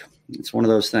to work. It's one of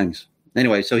those things.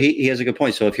 Anyway, so he has a good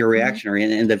point. So if you're reactionary,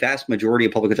 and the vast majority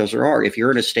of public adjusters are, if you're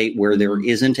in a state where there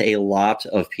isn't a lot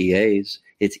of PAs,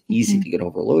 it's easy to get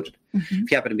overloaded. If you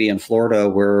happen to be in Florida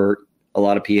where a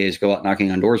lot of PAs go out knocking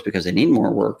on doors because they need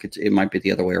more work, it might be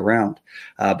the other way around.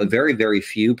 But very, very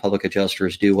few public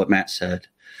adjusters do what Matt said,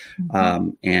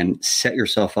 and set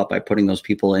yourself up by putting those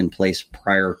people in place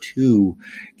prior to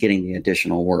getting the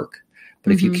additional work.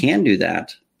 But if you can do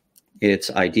that,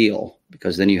 it's ideal,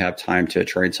 because then you have time to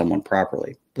train someone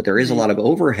properly. But there is a lot of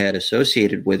overhead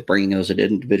associated with bringing those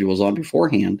individuals on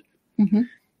beforehand,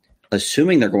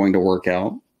 assuming they're going to work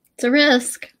out. It's a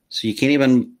risk. So you can't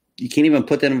even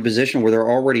put them in a position where they're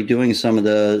already doing some of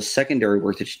the secondary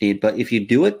work that you need. But if you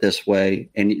do it this way,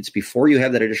 and it's before you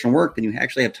have that additional work, then you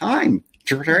actually have time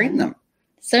to train them.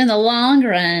 So in the long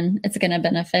run, it's going to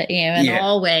benefit you in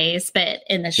all ways. But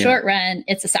in the short run,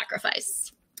 it's a sacrifice.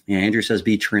 Yeah, Andrew says,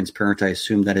 be transparent. I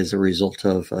assume that is a result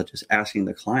of just asking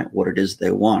the client what it is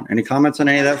they want. Any comments on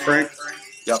any of that, Frank?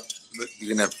 Yep. You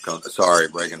can have to come. Sorry,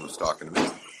 Reagan was talking to me.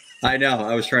 I know.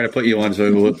 I was trying to put you on,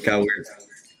 so it got weird.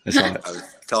 I saw it. I was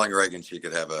telling Reagan she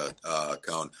could have a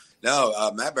cone.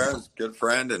 No, Matt Barron's a good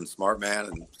friend and smart man,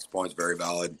 and his point's very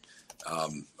valid.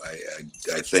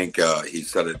 I think he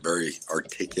said it very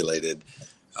articulated.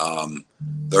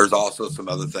 There's also some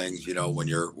other things, when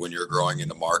you're growing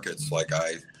into markets like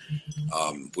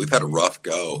we've had a rough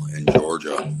go in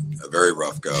Georgia, a very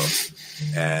rough go.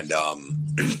 And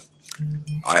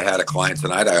I had a client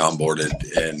tonight I onboarded,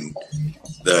 and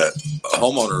the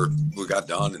homeowner who got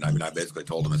done, and I basically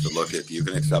told him, I said, look, if you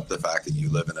can accept the fact that you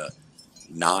live in a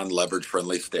non-leverage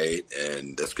friendly state,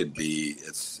 and this could be,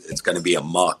 it's going to be a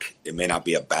muck. It may not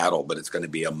be a battle, but it's going to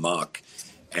be a muck,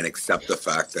 and accept the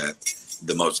fact that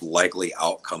the most likely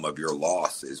outcome of your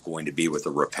loss is going to be with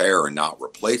a repair and not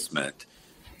replacement.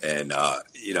 And,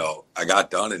 I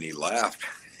got done and he laughed.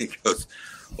 He goes,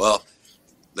 well,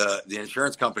 the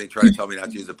insurance company tried to tell me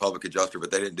not to use a public adjuster,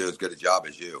 but they didn't do as good a job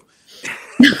as you.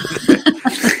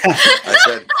 I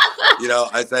said,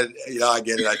 I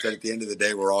get it. I said, at the end of the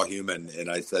day, we're all human.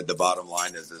 And I said, the bottom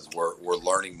line is we're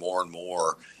learning more and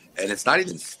more. And it's not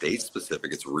even state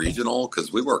specific, it's regional,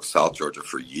 because we worked South Georgia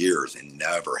for years and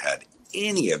never had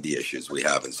any of the issues we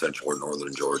have in central or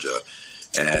northern Georgia.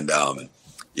 And,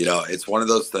 it's one of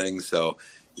those things. So,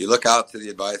 you look out to the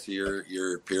advice of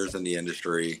your peers in the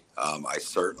industry. I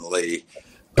certainly,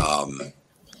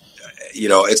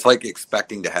 it's like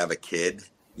expecting to have a kid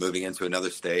moving into another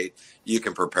state. You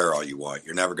can prepare all you want.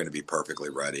 You're never going to be perfectly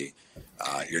ready.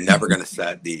 You're never going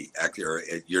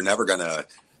to you're never going to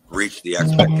reach the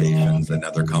expectations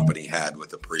another company had with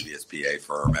the previous PA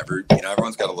firm.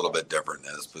 Everyone's got a little bit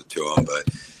differentness to them, but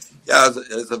yeah,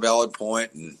 it's a valid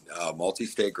point. And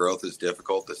multi-state growth is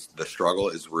difficult. The struggle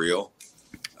is real.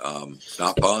 It's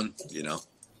not fun,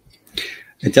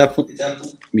 It definitely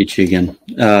meet you again.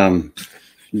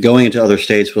 Going into other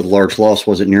states with large loss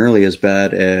wasn't nearly as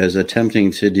bad as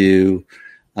attempting to do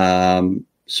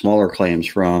smaller claims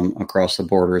from across the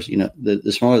borders.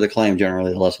 The smaller the claim,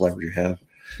 generally, the less leverage you have.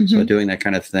 Mm-hmm. So doing that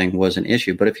kind of thing was an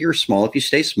issue. But if you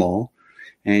stay small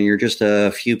and you're just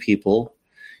a few people,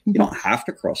 you don't have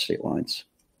to cross state lines.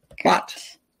 But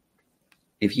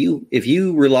if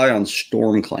you rely on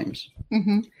storm claims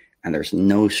mm-hmm. and there's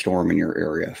no storm in your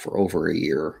area for over a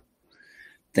year,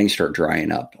 things start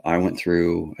drying up. I went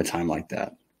through a time like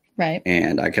that. Right.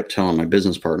 And I kept telling my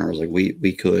business partner, I was like,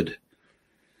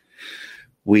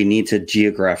 we need to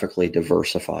geographically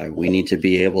diversify. We need to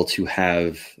be able to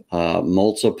have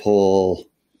multiple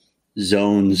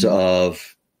zones mm-hmm.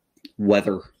 of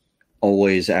weather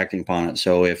always acting upon it.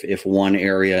 So if one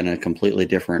area in a completely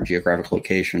different geographic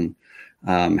location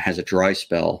has a dry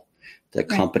spell, the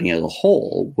company as a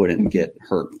whole wouldn't get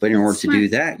hurt. But in order to do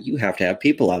that, you have to have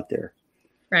people out there.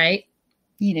 Right.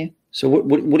 You do. So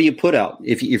what do you put out?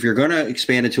 If you're going to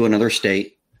expand it to another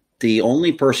state, the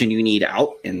only person you need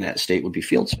out in that state would be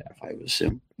field staff, I would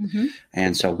assume. Mm-hmm.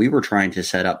 And so we were trying to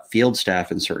set up field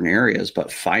staff in certain areas,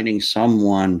 but finding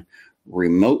someone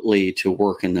remotely to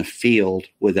work in the field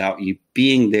without you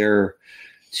being there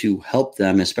to help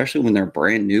them, especially when they're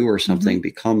brand new or something, mm-hmm.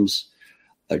 becomes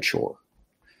a chore.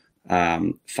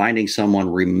 Finding someone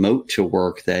remote to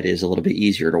work that is a little bit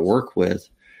easier to work with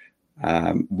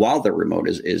while they're remote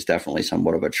is definitely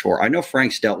somewhat of a chore. I know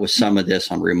Frank's dealt with some of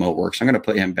this on remote work, so I'm going to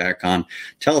put him back on.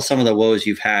 Tell us some of the woes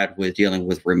you've had with dealing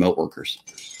with remote workers.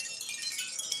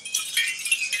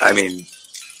 I mean,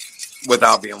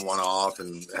 without being one off,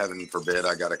 and heaven forbid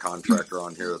I got a contractor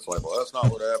on here that's like, well, that's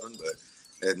not what happened,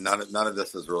 but none of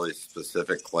this is really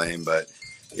specific claim. But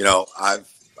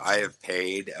I have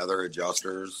paid other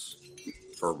adjusters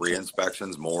for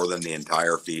re-inspections more than the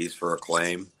entire fees for a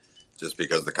claim, just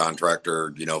because the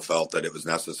contractor felt that it was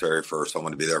necessary for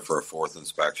someone to be there for a fourth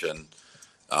inspection.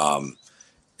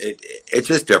 It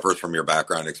just differs from your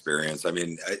background experience. I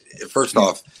mean, first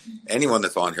off, anyone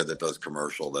that's on here that does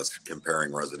commercial, that's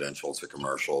comparing residential to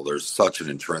commercial, there's such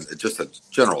just a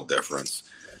general difference.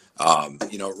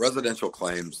 Residential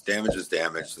claims, damage is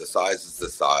damage. The size is the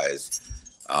size.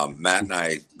 Matt and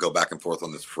I go back and forth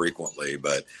on this frequently,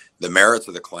 but the merits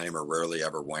of the claim are rarely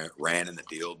ever ran in the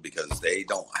field because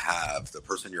the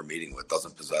person you're meeting with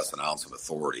doesn't possess an ounce of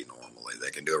authority normally.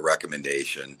 They can do a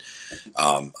recommendation.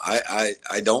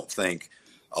 I don't think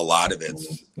a lot of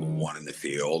it's won in the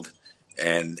field.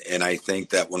 And I think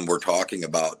that when we're talking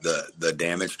about the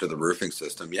damage to the roofing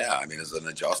system, as an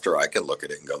adjuster, I can look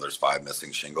at it and go, there's 5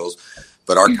 missing shingles,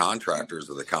 but our contractors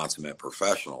are the consummate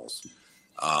professionals.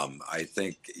 I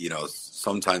think,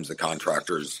 sometimes the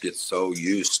contractors get so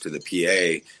used to the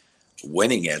PA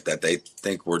winning it that they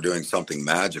think we're doing something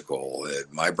magical.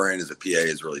 My brain as a PA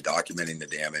is really documenting the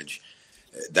damage.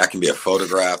 That can be a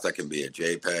photograph, that can be a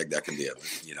JPEG, that can be a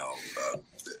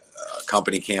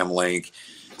company cam link.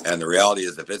 And the reality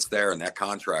is if it's there and that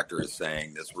contractor is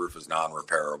saying this roof is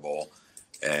non-repairable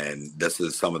and this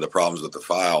is some of the problems with the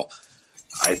file,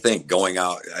 I think going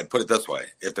out, I put it this way,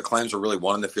 if the claims were really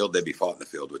won in the field, they'd be fought in the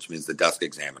field, which means the desk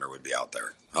examiner would be out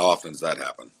there. How often does that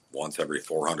happen? Once every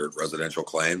 400 residential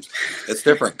claims. It's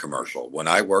different commercial. When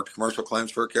I worked commercial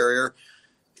claims for a carrier,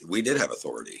 we did have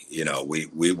authority.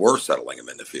 We were settling them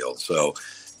in the field. So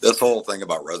this whole thing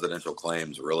about residential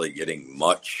claims really getting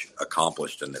much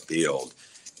accomplished in the field,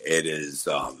 it is,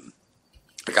 I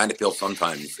kind of feel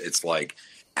sometimes it's like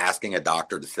asking a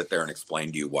doctor to sit there and explain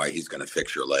to you why he's going to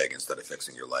fix your leg instead of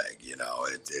fixing your leg.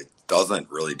 It doesn't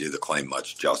really do the claim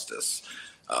much justice.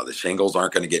 The shingles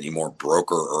aren't going to get any more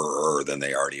broker than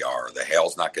they already are. The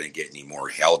hail's not going to get any more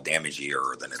hail damagey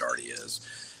than it already is.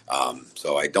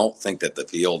 So I don't think that the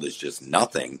field is just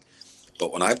nothing.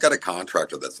 But when I've got a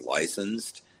contractor that's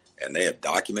licensed and they have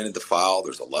documented the file,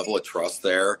 there's a level of trust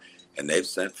there, and they've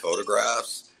sent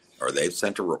photographs or they've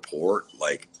sent a report,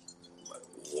 like,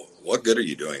 what good are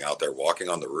you doing out there walking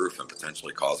on the roof and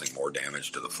potentially causing more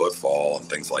damage to the footfall and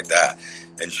things like that?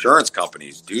 Insurance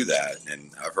companies do that.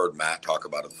 And I've heard Matt talk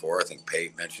about it before. I think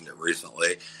Pate mentioned it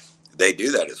recently. they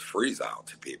do that as freeze out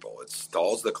to people. It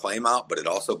stalls the claim out, but it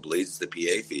also bleeds the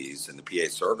PA fees and the PA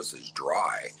services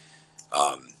dry.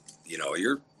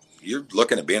 You're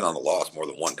looking at being on the loss more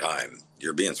than one time.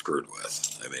 You're being screwed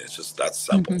with. I mean, it's just that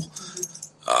simple.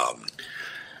 Mm-hmm.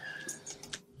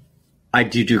 I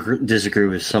do disagree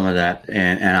with some of that,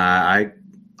 and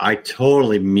I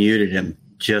totally muted him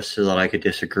just so that I could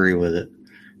disagree with it.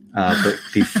 But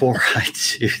before I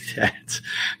do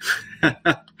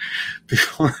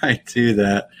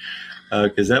that,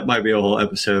 because that might be a whole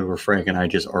episode where Frank and I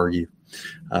just argue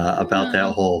about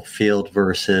that whole field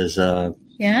versus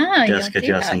desk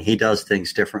adjusting. He does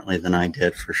things differently than I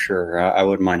did, for sure. I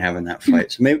wouldn't mind having that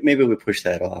fight. So maybe we push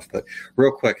that off. But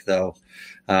real quick, though,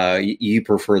 you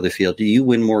prefer the field. Do you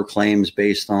win more claims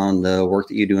based on the work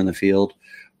that you do in the field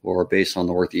or based on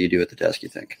the work that you do at the desk, you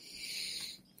think?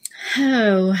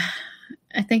 Oh,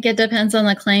 I think it depends on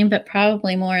the claim, but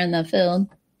probably more in the field.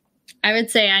 I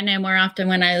would say I know more often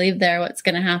when I leave there what's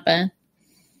going to happen.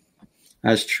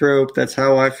 That's true. That's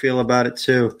how I feel about it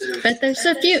too. But there's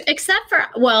a few, except for,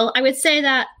 well, I would say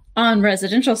that on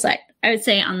residential side. I would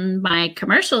say on my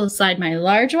commercial side, my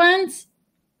large ones,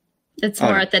 it's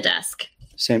more at the desk.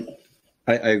 Same.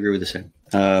 I agree with the same.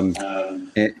 And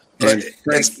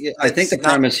Frank, I think the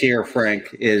premise here,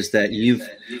 Frank, is that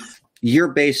you're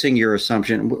basing your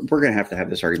assumption. We're going to have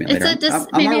this argument later.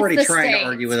 I'm already trying to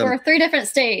argue with them. We're 3 different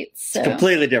states. So. It's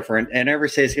completely different, and every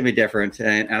state's going to be different.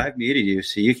 And I've muted you,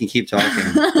 so you can keep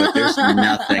talking. But there's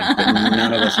nothing that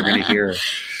none of us are going to hear.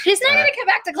 He's not going to come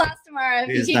back to class tomorrow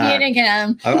if you keep muting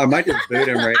him. I might just boot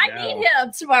him right now. I need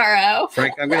him tomorrow.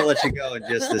 Frank, I'm going to let you go in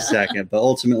just a second. But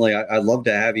ultimately, I'd love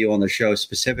to have you on the show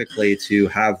specifically to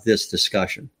have this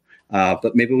discussion.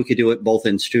 But maybe we could do it both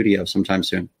in studio sometime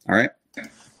soon. All right?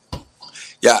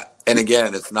 Yeah. And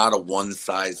again, it's not a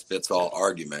one-size-fits-all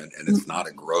argument, and it's not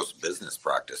a gross business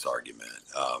practice argument.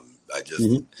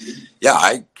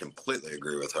 I completely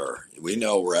agree with her. We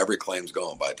know where every claim's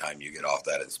going by the time you get off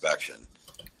that inspection.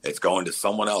 It's going to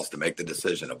someone else to make the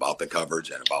decision about the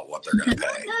coverage and about what they're going to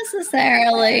pay. Not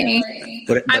necessarily.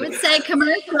 I would say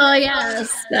commercial,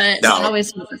 yes, but not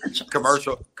always residential.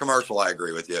 Commercial, I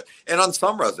agree with you. And on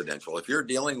some residential, if you're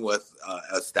dealing with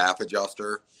a staff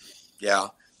adjuster, yeah.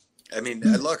 I mean,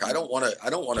 look, I don't want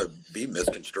to be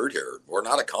misconstrued here. We're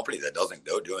not a company that doesn't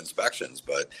go do inspections,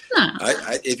 but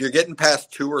if you're getting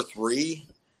past 2 or 3,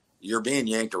 you're being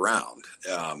yanked around.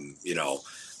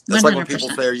 That's 100%. Like when people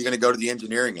say, "Are you going to go to the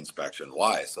engineering inspection?"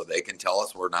 Why? So they can tell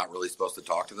us we're not really supposed to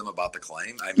talk to them about the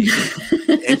claim. I mean,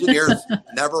 engineers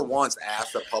never once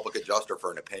ask a public adjuster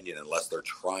for an opinion unless they're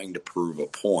trying to prove a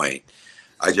point.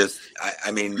 I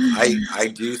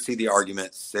do see the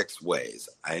argument 6 ways.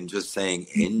 I'm just saying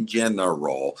in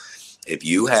general, if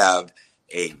you have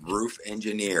a roof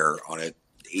engineer on a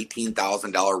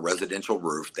 $18,000 residential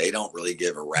roof, they don't really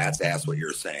give a rat's ass what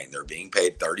you're saying. They're being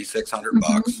paid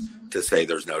 $3,600 to say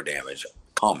there's no damage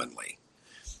commonly.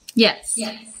 Yes.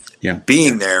 Yeah.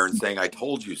 Being there and saying, "I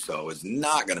told you so," is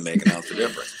not going to make an ounce of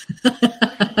difference.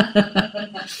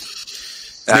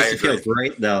 Makes you feel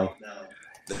great, though.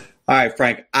 All right,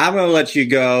 Frank, I'm going to let you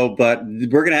go, but we're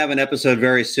going to have an episode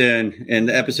very soon, and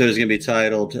the episode is going to be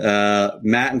titled,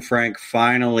 Matt and Frank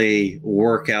Finally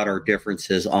Work Out Our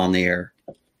Differences on the Air.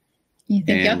 You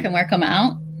think y'all can work them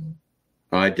out?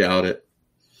 I doubt it.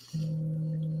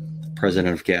 The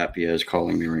president of GAPIA is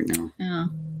calling me right now. Yeah.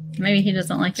 Maybe he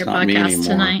doesn't like your podcast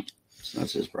tonight.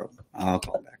 That's his problem. I'll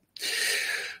call him back.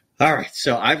 All right,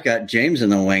 so I've got James in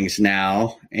the wings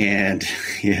now, and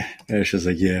Asha's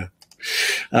like, yeah.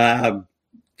 I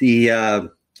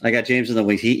got James in the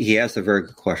wings. He asked a very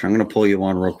good question. I'm going to pull you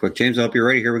on real quick. James, I hope you're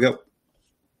ready. Here we go.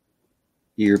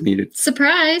 You're muted.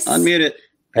 Surprise. Unmute it.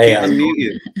 Hey, unmute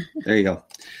you. There you go.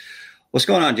 What's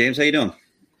going on, James? How you doing?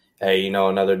 Hey,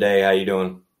 another day. How you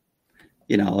doing?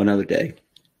 Another day.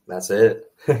 That's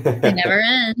it. It never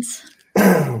ends.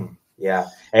 Yeah.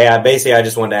 Hey, I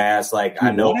just wanted to ask,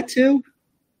 I know. Wanted to?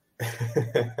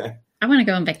 I want to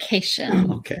go on vacation.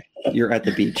 Oh, okay. You're at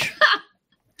the beach.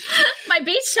 My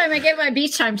beach time. I get my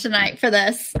beach time tonight for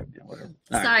this.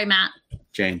 Yeah, sorry, right. Matt.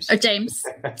 James.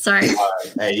 Sorry.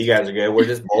 Hey, you guys are good. We're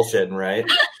just bullshitting, right?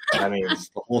 I mean, it's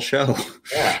the whole show.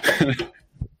 Yeah.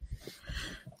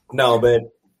 No, but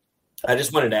I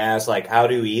just wanted to ask, how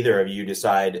do either of you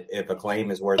decide if a claim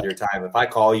is worth your time? If I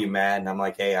call you, Matt, and I'm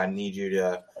like, hey, I need you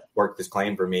to work this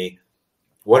claim for me,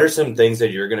 what are some things that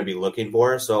you're going to be looking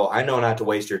for? So I know not to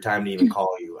waste your time to even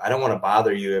call you. I don't want to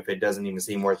bother you if it doesn't even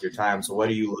seem worth your time. So what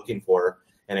are you looking for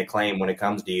in a claim when it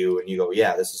comes to you and you go,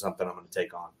 yeah, this is something I'm going to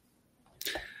take on?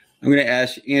 I'm going to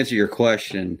answer your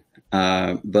question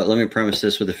But let me premise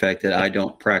this with the fact that I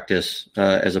don't practice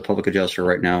as a public adjuster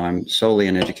right now. I'm solely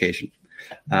in education.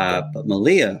 But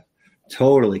Malia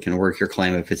totally can work your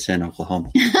claim if it's in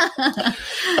Oklahoma.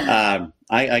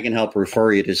 I can help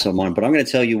refer you to someone, but I'm going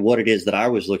to tell you what it is that I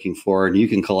was looking for, and you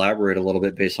can collaborate a little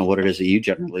bit based on what it is that you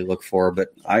generally look for. But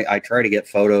I try to get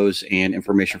photos and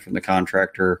information from the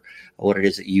contractor, what it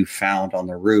is that you found on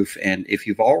the roof. And if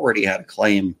you've already had a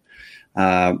claim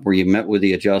where you met with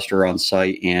the adjuster on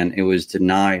site and it was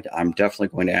denied, I'm definitely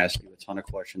going to ask you a ton of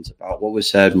questions about what was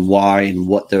said and why and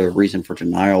what the reason for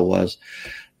denial was.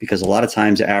 Because a lot of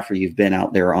times after you've been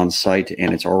out there on site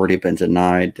and it's already been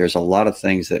denied, there's a lot of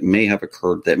things that may have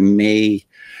occurred that may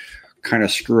kind of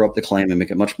screw up the claim and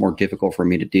make it much more difficult for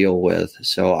me to deal with.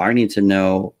 So I need to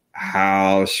know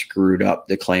how screwed up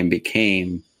the claim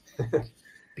became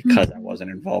because I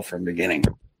wasn't involved from the beginning.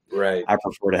 Right. I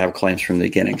prefer to have claims from the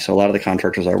beginning. So a lot of the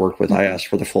contractors I worked with, I asked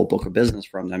for the full book of business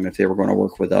from them. If they were going to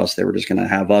work with us, they were just going to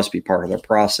have us be part of their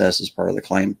process as part of the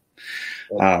claim.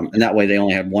 And that way they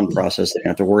only had one process. They didn't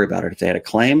have to worry about it. If they had a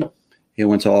claim, it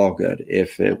went to all good.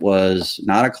 If it was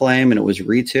not a claim and it was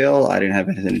retail, I didn't have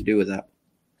anything to do with that.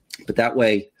 But that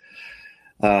way,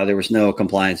 there was no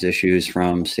compliance issues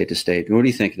from state to state. What do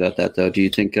you think about that, though? Do you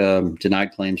think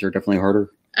denied claims are definitely harder?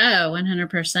 Oh,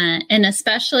 100%. And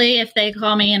especially if they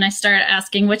call me and I start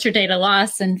asking, what's your date of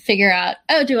loss, and figure out,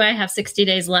 oh, do I have 60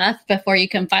 days left before you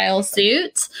can file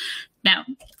suit? No.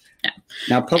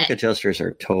 Now, public adjusters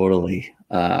are totally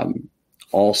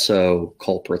also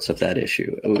culprits of that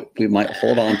issue. We might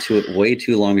hold on to it way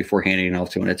too long before handing it off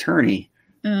to an attorney,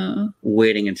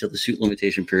 waiting until the suit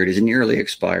limitation period is nearly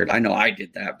expired. I know I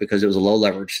did that because it was a low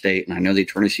leverage state, and I know the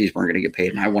attorney's fees weren't going to get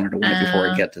paid, and I wanted to win it before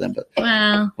I get to them. But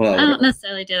well, I don't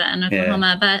necessarily do that in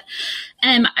Oklahoma, but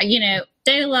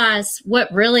data loss,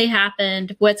 what really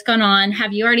happened, what's gone on,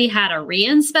 have you already had a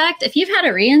reinspect? If you've had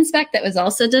a reinspect that was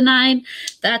also denied,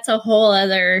 that's a whole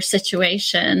other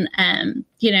situation.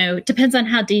 Depends on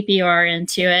how deep you are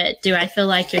into it. Do I feel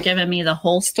like you're giving me the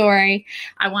whole story?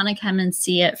 I want to come and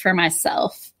see it for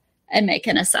myself and make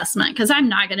an assessment, because I'm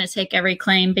not going to take every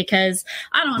claim, because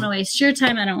I don't want to waste your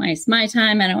time. I don't want to waste my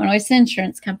time. I don't want to waste the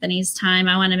insurance company's time.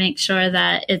 I want to make sure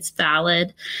that it's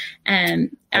valid. I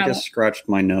just scratched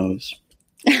my nose.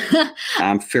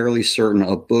 I'm fairly certain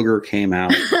a booger came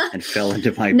out and fell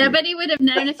into my Nobody would have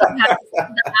known if you had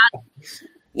that.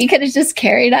 You could have just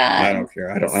carried on. I don't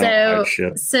care. I don't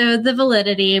shit. So the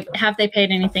validity, have they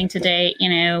paid anything to date?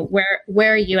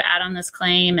 Where are you at on this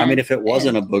claim? I mean, if it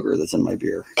wasn't a booger that's in my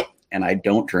beer and I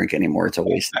don't drink anymore, it's a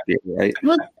waste of beer, right?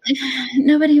 Well,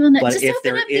 nobody will know. But just if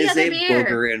there is a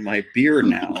booger in my beer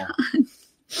now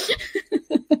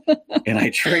and I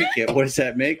drink it, what does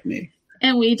that make me?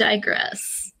 And we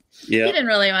digress. Yeah. You didn't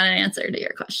really want an answer to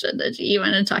your question, did you? You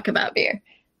want to talk about beer.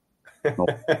 Well,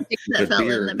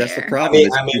 Beer. That's the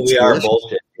problem. I mean we are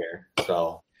bullshit here.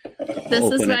 So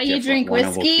this is why you drink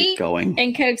whiskey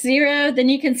and Coke Zero. Then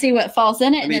you can see what falls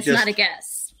in it, and it's not a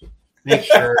guess. Make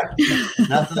sure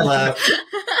nothing left.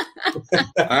 All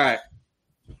right.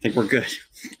 I think we're good.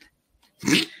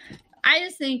 I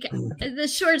just think the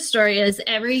short story is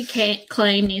every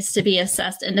claim needs to be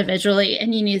assessed individually,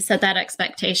 and you need to set that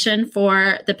expectation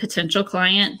for the potential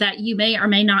client that you may or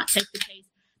may not take the case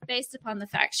based upon the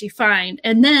facts you find.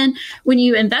 And then when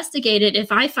you investigate it,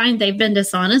 if I find they've been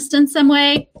dishonest in some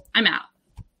way, I'm out.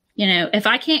 If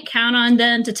I can't count on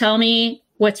them to tell me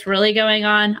what's really going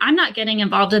on, I'm not getting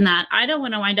involved in that. I don't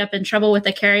want to wind up in trouble with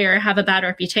the carrier or have a bad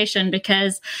reputation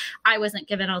because I wasn't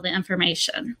given all the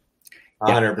information.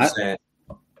 100%.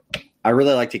 I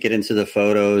really like to get into the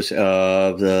photos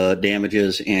of the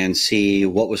damages and see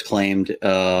what was claimed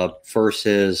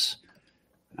versus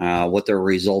what the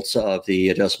results of the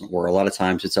adjustment were. A lot of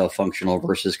times it's a functional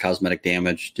versus cosmetic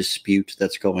damage dispute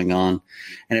that's going on.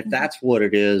 And if that's what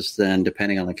it is, then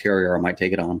depending on the carrier, I might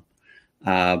take it on.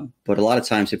 But a lot of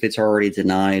times if it's already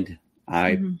denied,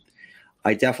 I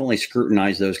definitely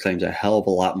scrutinize those claims a hell of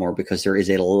a lot more because there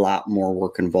is a lot more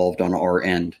work involved on our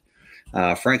end.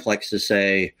 Frank likes to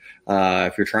say,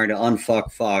 if you're trying to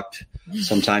unfuck fucked,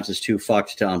 sometimes it's too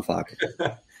fucked to unfuck.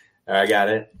 I got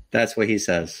it. That's what he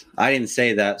says. I didn't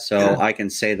say that, so I can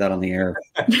say that on the air.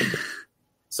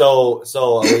 So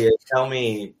Aaliyah, tell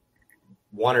me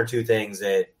one or two things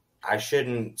that I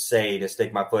shouldn't say to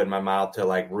stick my foot in my mouth to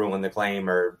like ruin the claim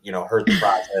or, hurt the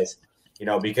process,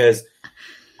 because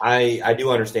I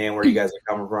do understand where you guys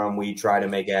are coming from. We try to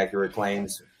make accurate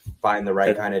claims, find the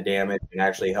right kind of damage, and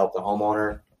actually help the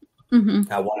homeowner. I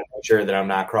want to make sure that I'm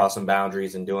not crossing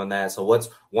boundaries and doing that. So what's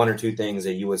one or two things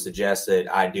that you would suggest that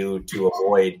I do to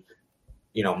avoid,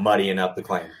 muddying up the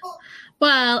claim?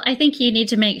 Well, I think you need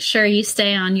to make sure you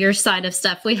stay on your side of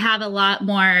stuff. We have a lot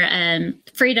more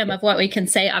freedom of what we can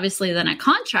say, obviously, than a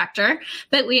contractor,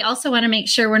 but we also want to make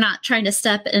sure we're not trying to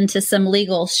step into some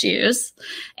legal shoes.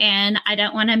 And I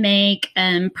don't want to make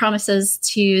promises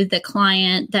to the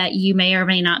client that you may or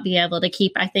may not be able to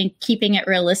keep. I think keeping it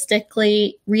realistic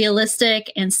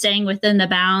and staying within the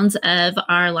bounds of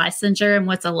our licensure and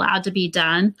what's allowed to be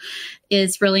done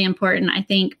is really important. I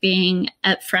think being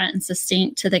upfront and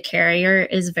succinct to the carrier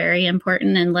is very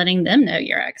important, and letting them know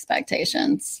your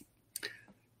expectations.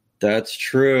 That's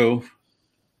true.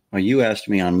 Well, you asked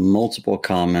me on multiple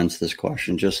comments this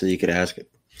question just so you could ask it.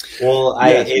 Well,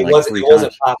 it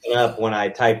wasn't popping up when I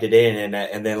typed it in,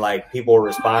 and then like people were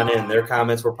responding and their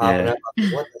comments were popping up. I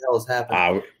was like, what the hell is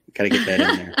happening? Got to get that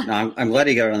in there. No, I'm glad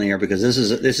you got it on the air, because this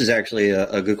is actually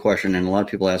a good question, and a lot of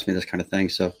people ask me this kind of thing.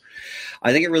 So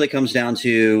I think it really comes down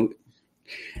to,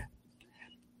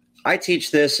 I teach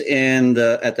this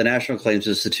at the National Claims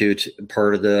Institute,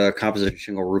 part of the composition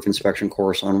shingle roof inspection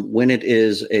course, on when it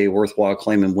is a worthwhile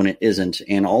claim and when it isn't.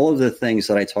 And all of the things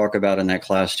that I talk about in that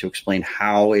class to explain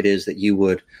how it is that you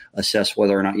would assess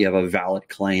whether or not you have a valid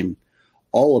claim,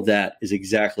 all of that is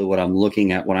exactly what I'm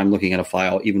looking at when I'm looking at a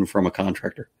file, even from a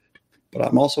contractor. But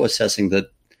I'm also assessing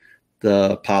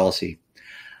the policy.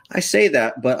 I say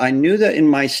that, but I knew that in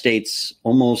my states,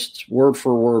 almost word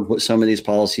for word, what some of these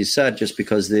policies said, just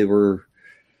because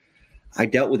I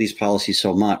dealt with these policies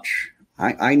so much.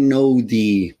 I know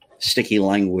the sticky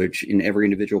language in every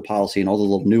individual policy and all the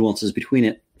little nuances between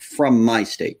it from my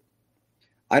state.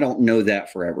 I don't know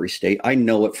that for every state. I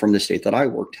know it from the state that I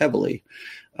worked heavily.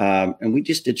 And we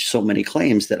just did so many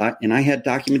claims that I had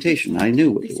documentation. I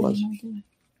knew what it was.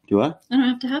 Do I? I don't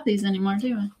have to have these anymore,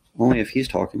 do I? Only if he's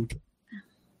talking.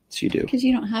 Yes, you do. Because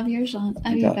you don't have yours on. Oh,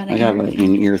 I have an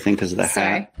in-ear thing because of the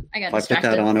hat. I got if I put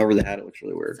that on over the hat, it looks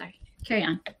really weird. Sorry. Carry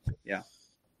on. Yeah.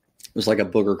 It was like a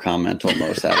booger comment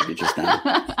almost out of you just now.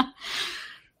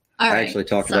 I actually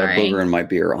talked about a booger in my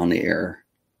beer on the air.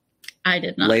 I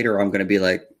did not. Later, I'm going to be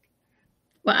like,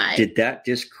 why? Did that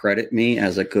discredit me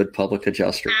as a good public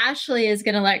adjuster? Ashley is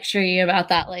going to lecture you about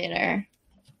that later.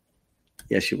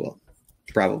 Yes, she will.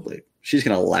 Probably. She's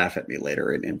going to laugh at me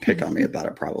later and pick on me about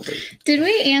it, probably. Did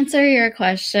we answer your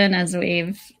question as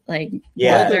we've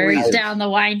wandered down the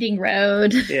winding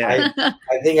road? Yeah.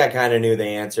 I think I kind of knew the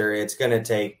answer. It's going to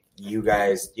take you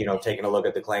guys, taking a look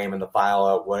at the claim and the file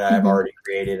of what I've already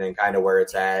created and kind of where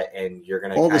it's at. And you're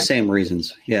going to all the same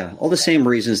reasons. Yeah. All the same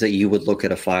reasons that you would look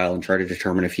at a file and try to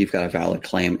determine if you've got a valid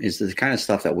claim is the kind of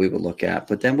stuff that we would look at.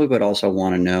 But then we would also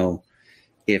want to know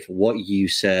if what you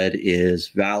said is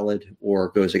valid or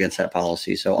goes against that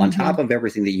policy. So on top of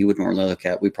everything that you would normally look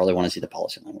at, we probably want to see the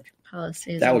policy language.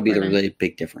 That would be the really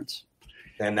big difference.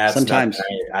 And that's sometimes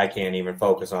I can't even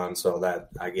focus on, so that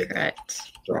I get that.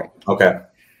 So, right. Okay.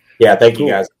 Yeah. Thank you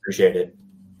guys. Appreciate it.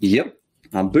 Yep.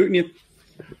 I'm booting you.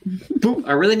 Boop.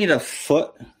 I really need a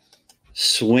foot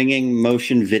swinging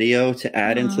motion video to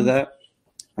add into that.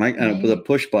 With a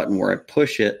push button where I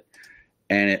push it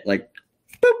and it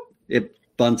it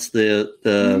bunts that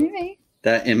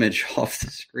image off the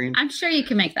screen. I'm sure you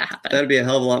can make that happen. That'd be a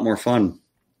hell of a lot more fun.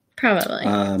 Probably.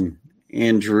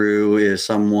 Andrew is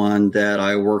someone that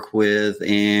I work with,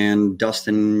 and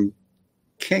Dustin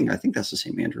King. I think that's the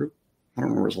same Andrew. I don't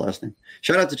remember his last name.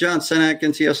 Shout out to John Senek,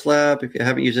 NTS Lab. If you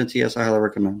haven't used NTS, I highly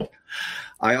recommend.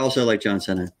 I also like John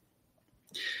Senek.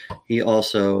 He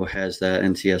also has that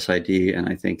NTS ID, and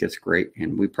I think it's great.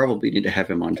 And we probably need to have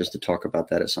him on just to talk about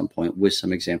that at some point with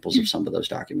some examples of some of those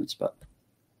documents. But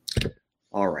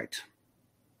all right.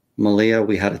 Malia,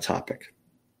 we had a topic.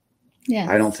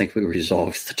 Yeah. I don't think we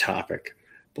resolved the topic,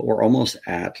 but we're almost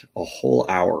at a whole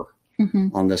hour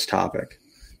on this topic.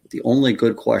 The only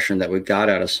good question that we got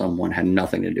out of someone had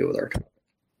nothing to do with our topic.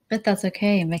 But that's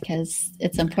okay, because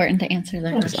it's important to answer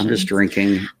their questions. I'm just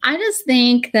drinking. I just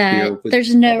think that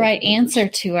there's no right answer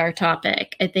to our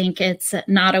topic. I think it's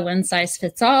not a one size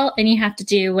fits all, and you have to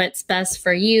do what's best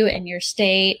for you and your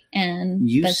state. And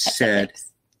you said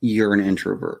you're an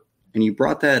introvert, and you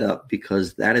brought that up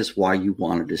because that is why you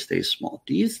wanted to stay small.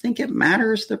 Do you think it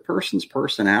matters the person's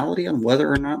personality on whether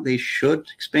or not they should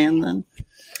expand then?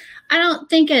 I don't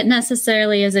think it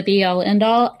necessarily is a be-all,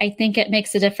 end-all. I think it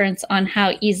makes a difference on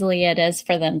how easily it is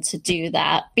for them to do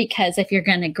that. Because if you're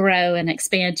going to grow and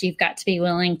expand, you've got to be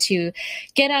willing to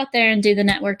get out there and do the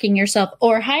networking yourself,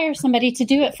 or hire somebody to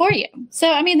do it for you.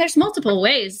 So, I mean, there's multiple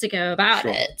ways to go about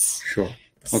it. Sure.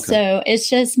 Okay. So it's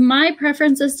just my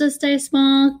preference is to stay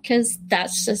small, because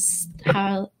that's just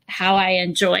how I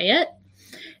enjoy it.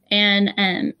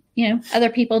 And other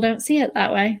people don't see it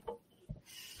that way.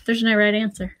 There's no right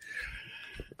answer.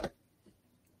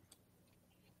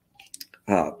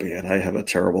 Oh, man, I have a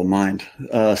terrible mind.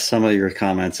 Some of your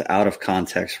comments out of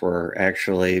context were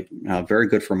actually very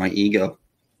good for my ego.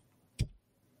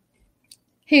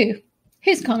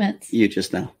 Whose comments? You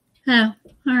just know. Oh,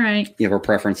 all right. You have a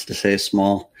preference to say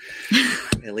small.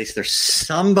 At least there's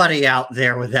somebody out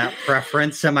there with that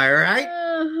preference. Am I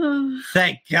right?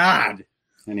 Thank God.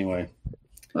 Anyway.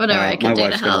 Whatever I can my do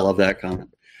wife's to going to help. love that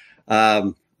comment.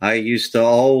 I used to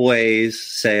always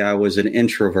say I was an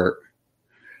introvert.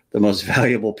 The most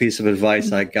valuable piece of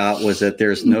advice I got was that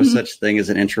there's no such thing as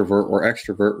an introvert or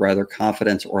extrovert, rather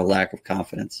confidence or lack of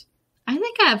confidence. I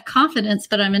think I have confidence,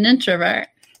 but I'm an introvert.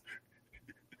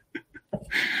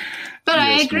 But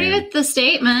I Yes, agree ma'am. with the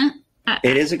statement.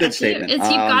 It is a I good do. statement. It's,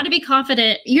 you've got to be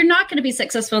confident. You're not going to be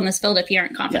successful in this field if you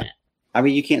aren't confident. I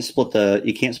mean, you can't split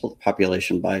the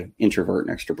population by introvert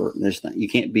and extrovert. You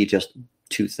can't be just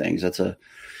two things. That's a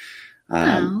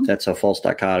false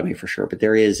dichotomy for sure. But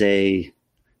there is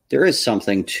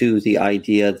something to the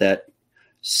idea that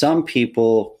some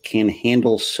people can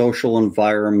handle social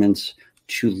environments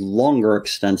to longer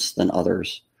extents than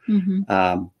others.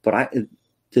 Mm-hmm. But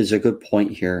there's a good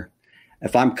point here.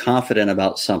 If I'm confident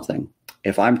about something,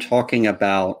 if I'm talking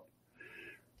about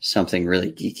something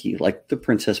really geeky like The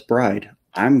Princess Bride,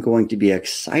 I'm going to be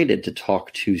excited to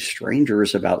talk to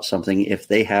strangers about something if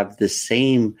they have the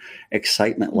same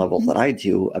excitement level that I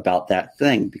do about that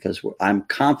thing, because I'm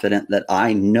confident that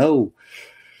I know.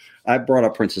 I brought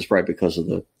up Princess Bride because of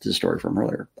the story from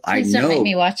earlier. Please don't make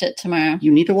me watch it tomorrow.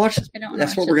 You need to watch it. I don't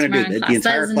That's watch what we're it going to do. tomorrow The in class.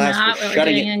 entire That is class, not we're what we're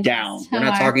shutting doing it in down. class We're not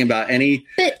tomorrow. talking about any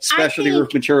But specialty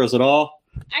roof materials at all.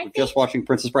 I We're think, just watching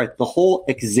Princess Bride. The whole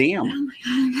exam oh my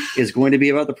God. is going to be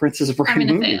about the Princess Bride I'm going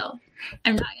to movie. fail.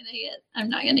 I'm not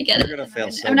going to get You're it. gonna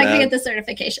fail so I'm not going bad. to get the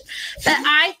certification. But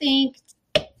I think,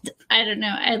 I don't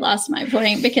know. I lost my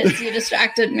point because you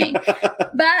distracted me.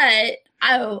 But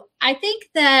I think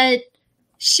that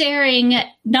sharing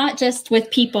not just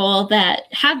with people that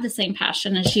have the same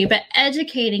passion as you, but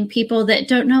educating people that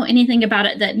don't know anything about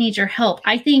it that need your help.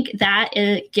 I think that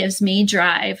it gives me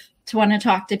drive to want to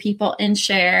talk to people and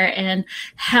share and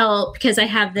help, because I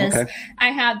have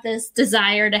this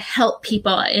desire to help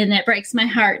people, and it breaks my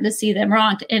heart to see them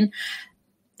wronged. And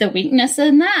the weakness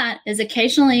in that is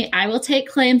occasionally I will take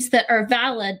claims that are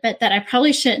valid, but that I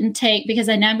probably shouldn't take because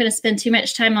I know I'm going to spend too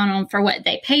much time on them for what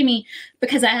they pay me,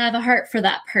 because I have a heart for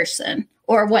that person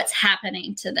or what's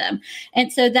happening to them.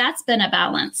 And so that's been a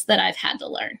balance that I've had to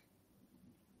learn.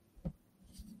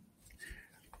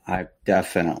 I've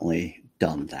definitely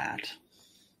done that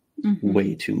Mm-hmm.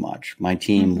 way too much. My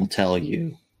team will tell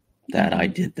you that I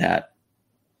did that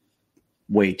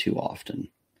way too often,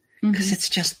 because it's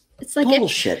just It's like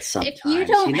bullshit sometimes. if you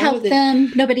don't know, help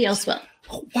them, nobody else will.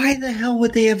 Why the hell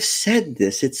would they have said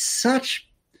this? It's such...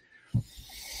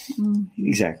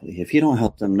 Exactly. If you don't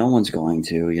help them, no one's going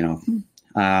to,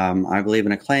 I believe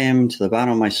in a claim to the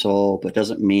bottom of my soul, but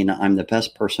doesn't mean I'm the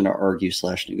best person to argue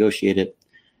 / negotiate it.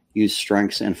 Use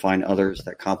strengths and find others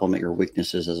that complement your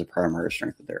weaknesses as a primary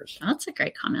strength of theirs. That's a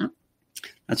great comment.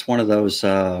 That's one of those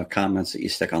comments that you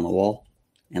stick on the wall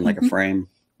in like a frame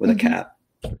with a cat.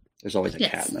 There's always a cat.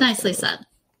 Yes, in those nicely photos. said.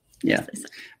 Yeah. Nicely said.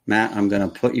 Matt, I'm going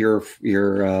to put your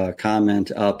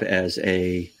comment up as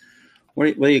a,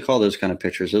 what do you call those kind of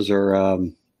pictures? Those are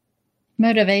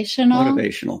Motivational.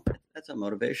 motivational. That's a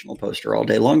motivational poster all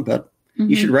day long, but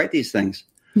you should write these things.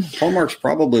 Hallmark's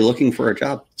probably looking for a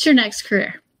job. It's your next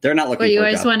career. They're not looking What you for a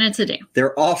always job. wanted to do.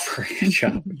 They're offering a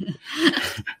job.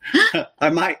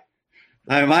 I might.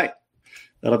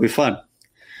 That'll be fun.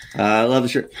 I love the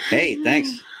shirt. Hey,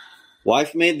 thanks.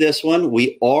 Wife made this one.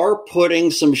 We are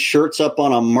putting some shirts up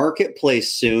on a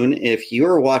marketplace soon. If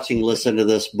you're watching Listen to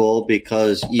This Bull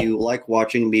because you like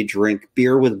watching me drink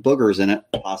beer with boogers in it,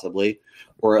 possibly,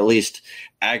 or at least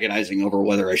agonizing over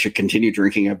whether I should continue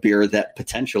drinking a beer that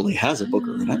potentially has a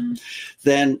booger in it,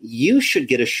 then you should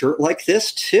get a shirt like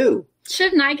this too.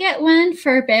 Shouldn't I get one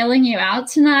for bailing you out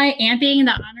tonight and being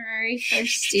the honorary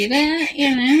first student?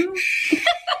 You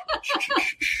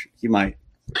might.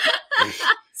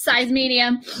 Size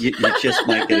medium. You just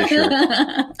might get a shirt.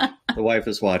 The wife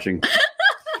is watching.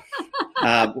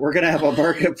 We're going to have a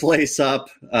marketplace up.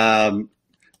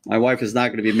 My wife is not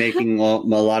going to be making a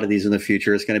lot of these in the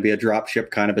future. It's going to be a drop ship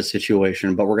kind of a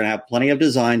situation, but we're going to have plenty of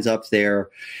designs up there.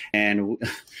 And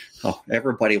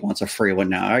everybody wants a free one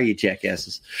now. Are you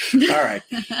jackasses? All right.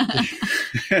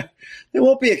 It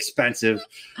won't be expensive,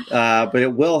 but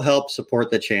it will help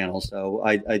support the channel. So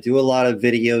I do a lot of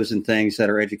videos and things that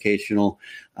are educational.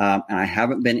 And I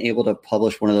haven't been able to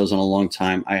publish one of those in a long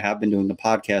time. I have been doing the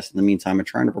podcast in the meantime and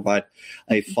trying to provide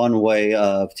a fun way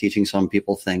of teaching some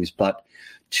people things. But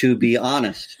to be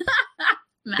honest,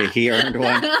 Matt. He earned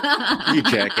one. You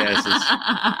jackasses.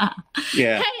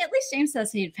 Yeah. Hey, at least James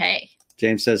says he'd pay.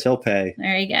 James says he'll pay.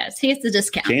 There he goes. He gets the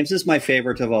discount. James is my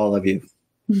favorite of all of you.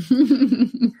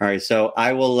 All right. So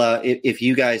I will, if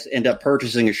you guys end up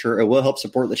purchasing a shirt, it will help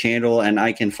support the channel, and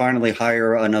I can finally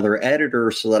hire another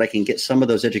editor so that I can get some of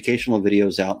those educational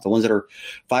videos out. The ones that are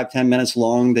 5-10 minutes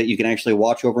long that you can actually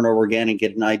watch over and over again and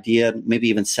get an idea, maybe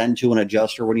even send to an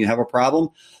adjuster when you have a problem.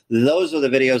 Those are the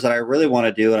videos that I really want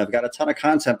to do. And I've got a ton of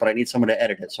content, but I need someone to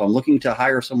edit it. So I'm looking to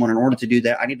hire someone. In order to do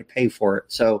that, I need to pay for it.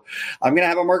 So I'm going to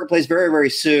have a marketplace very, very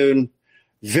soon.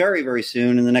 Very, very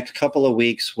soon in the next couple of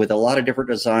weeks with a lot of different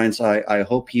designs. I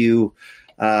hope you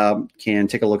can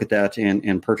take a look at that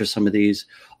and purchase some of these.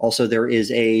 Also, there is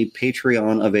a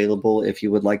Patreon available if you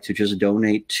would like to just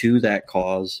donate to that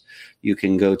cause. You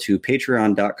can go to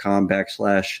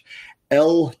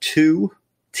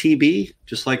patreon.com/L2TB,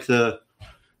 just like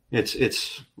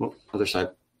it's well, other side.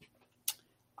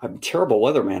 I'm a terrible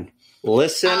weatherman.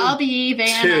 Listen I'll be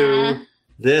Vanna. to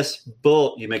this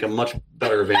bull. You make a much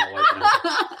better Vanna White now.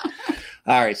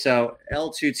 All right, so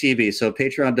L2TB. So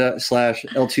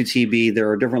Patreon.com/L2TB. There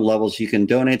are different levels. You can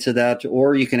donate to that,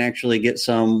 or you can actually get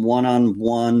some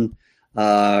one-on-one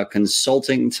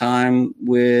consulting time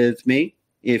with me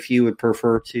if you would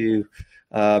prefer to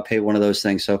pay one of those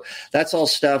things. So that's all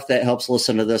stuff that helps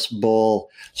listen to this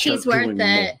bull. He's worth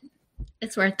it.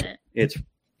 It's worth it.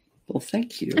 Well,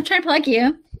 thank you. I'm trying to plug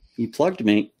you. You plugged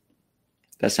me.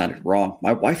 That sounded wrong.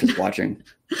 My wife is watching.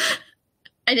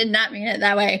 I did not mean it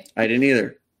that way. I didn't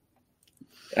either.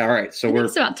 All right. So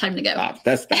It's about time to go.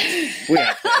 That's we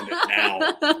have to end it now.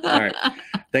 All right.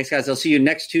 Thanks, guys. I'll see you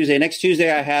next Tuesday. Next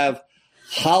Tuesday, I have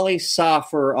Holly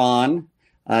Soffer on.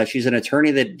 She's an attorney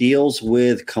that deals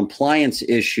with compliance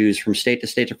issues from state to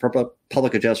state to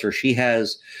public adjuster. She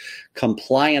has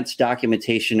compliance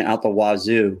documentation out the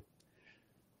wazoo,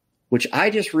 which I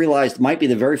just realized might be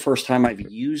the very first time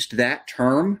I've used that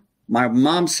term. My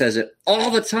mom says it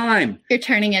all the time. You're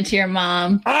turning into your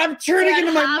mom. I'm turning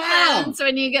into my mom.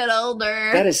 When you get older.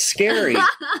 That is scary.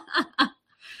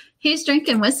 He's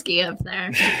drinking whiskey up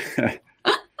there.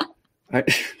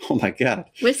 Oh my God.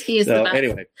 Whiskey is the best.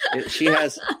 Anyway, she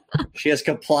has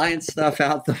compliance stuff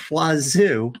out the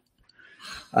wazoo.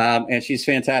 And she's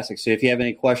fantastic. So if you have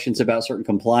any questions about certain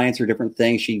compliance or different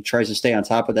things, she tries to stay on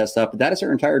top of that stuff. But that is her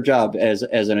entire job as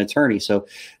an attorney. So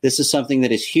this is something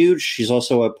that is huge. She's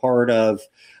also a part of,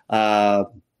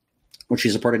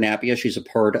 she's a part of NAPIA. She's a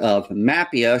part of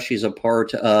MAPIA. She's a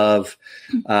part of,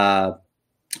 I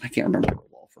can't remember her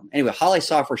law firm. Anyway, Holly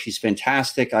Soffer, she's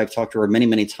fantastic. I've talked to her many,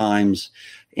 many times.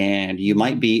 And you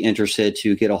might be interested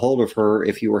to get a hold of her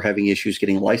if you were having issues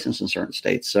getting licensed in certain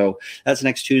states. So that's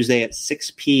next Tuesday at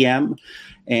 6 p.m.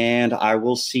 And I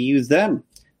will see you then.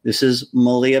 This is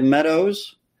Malia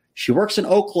Meadows. She works in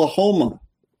Oklahoma.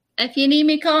 If you need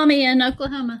me, call me in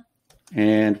Oklahoma.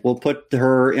 And we'll put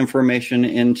her information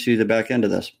into the back end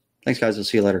of this. Thanks, guys. I'll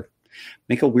see you later.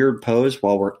 Make a weird pose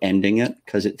while we're ending it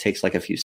because it takes like a few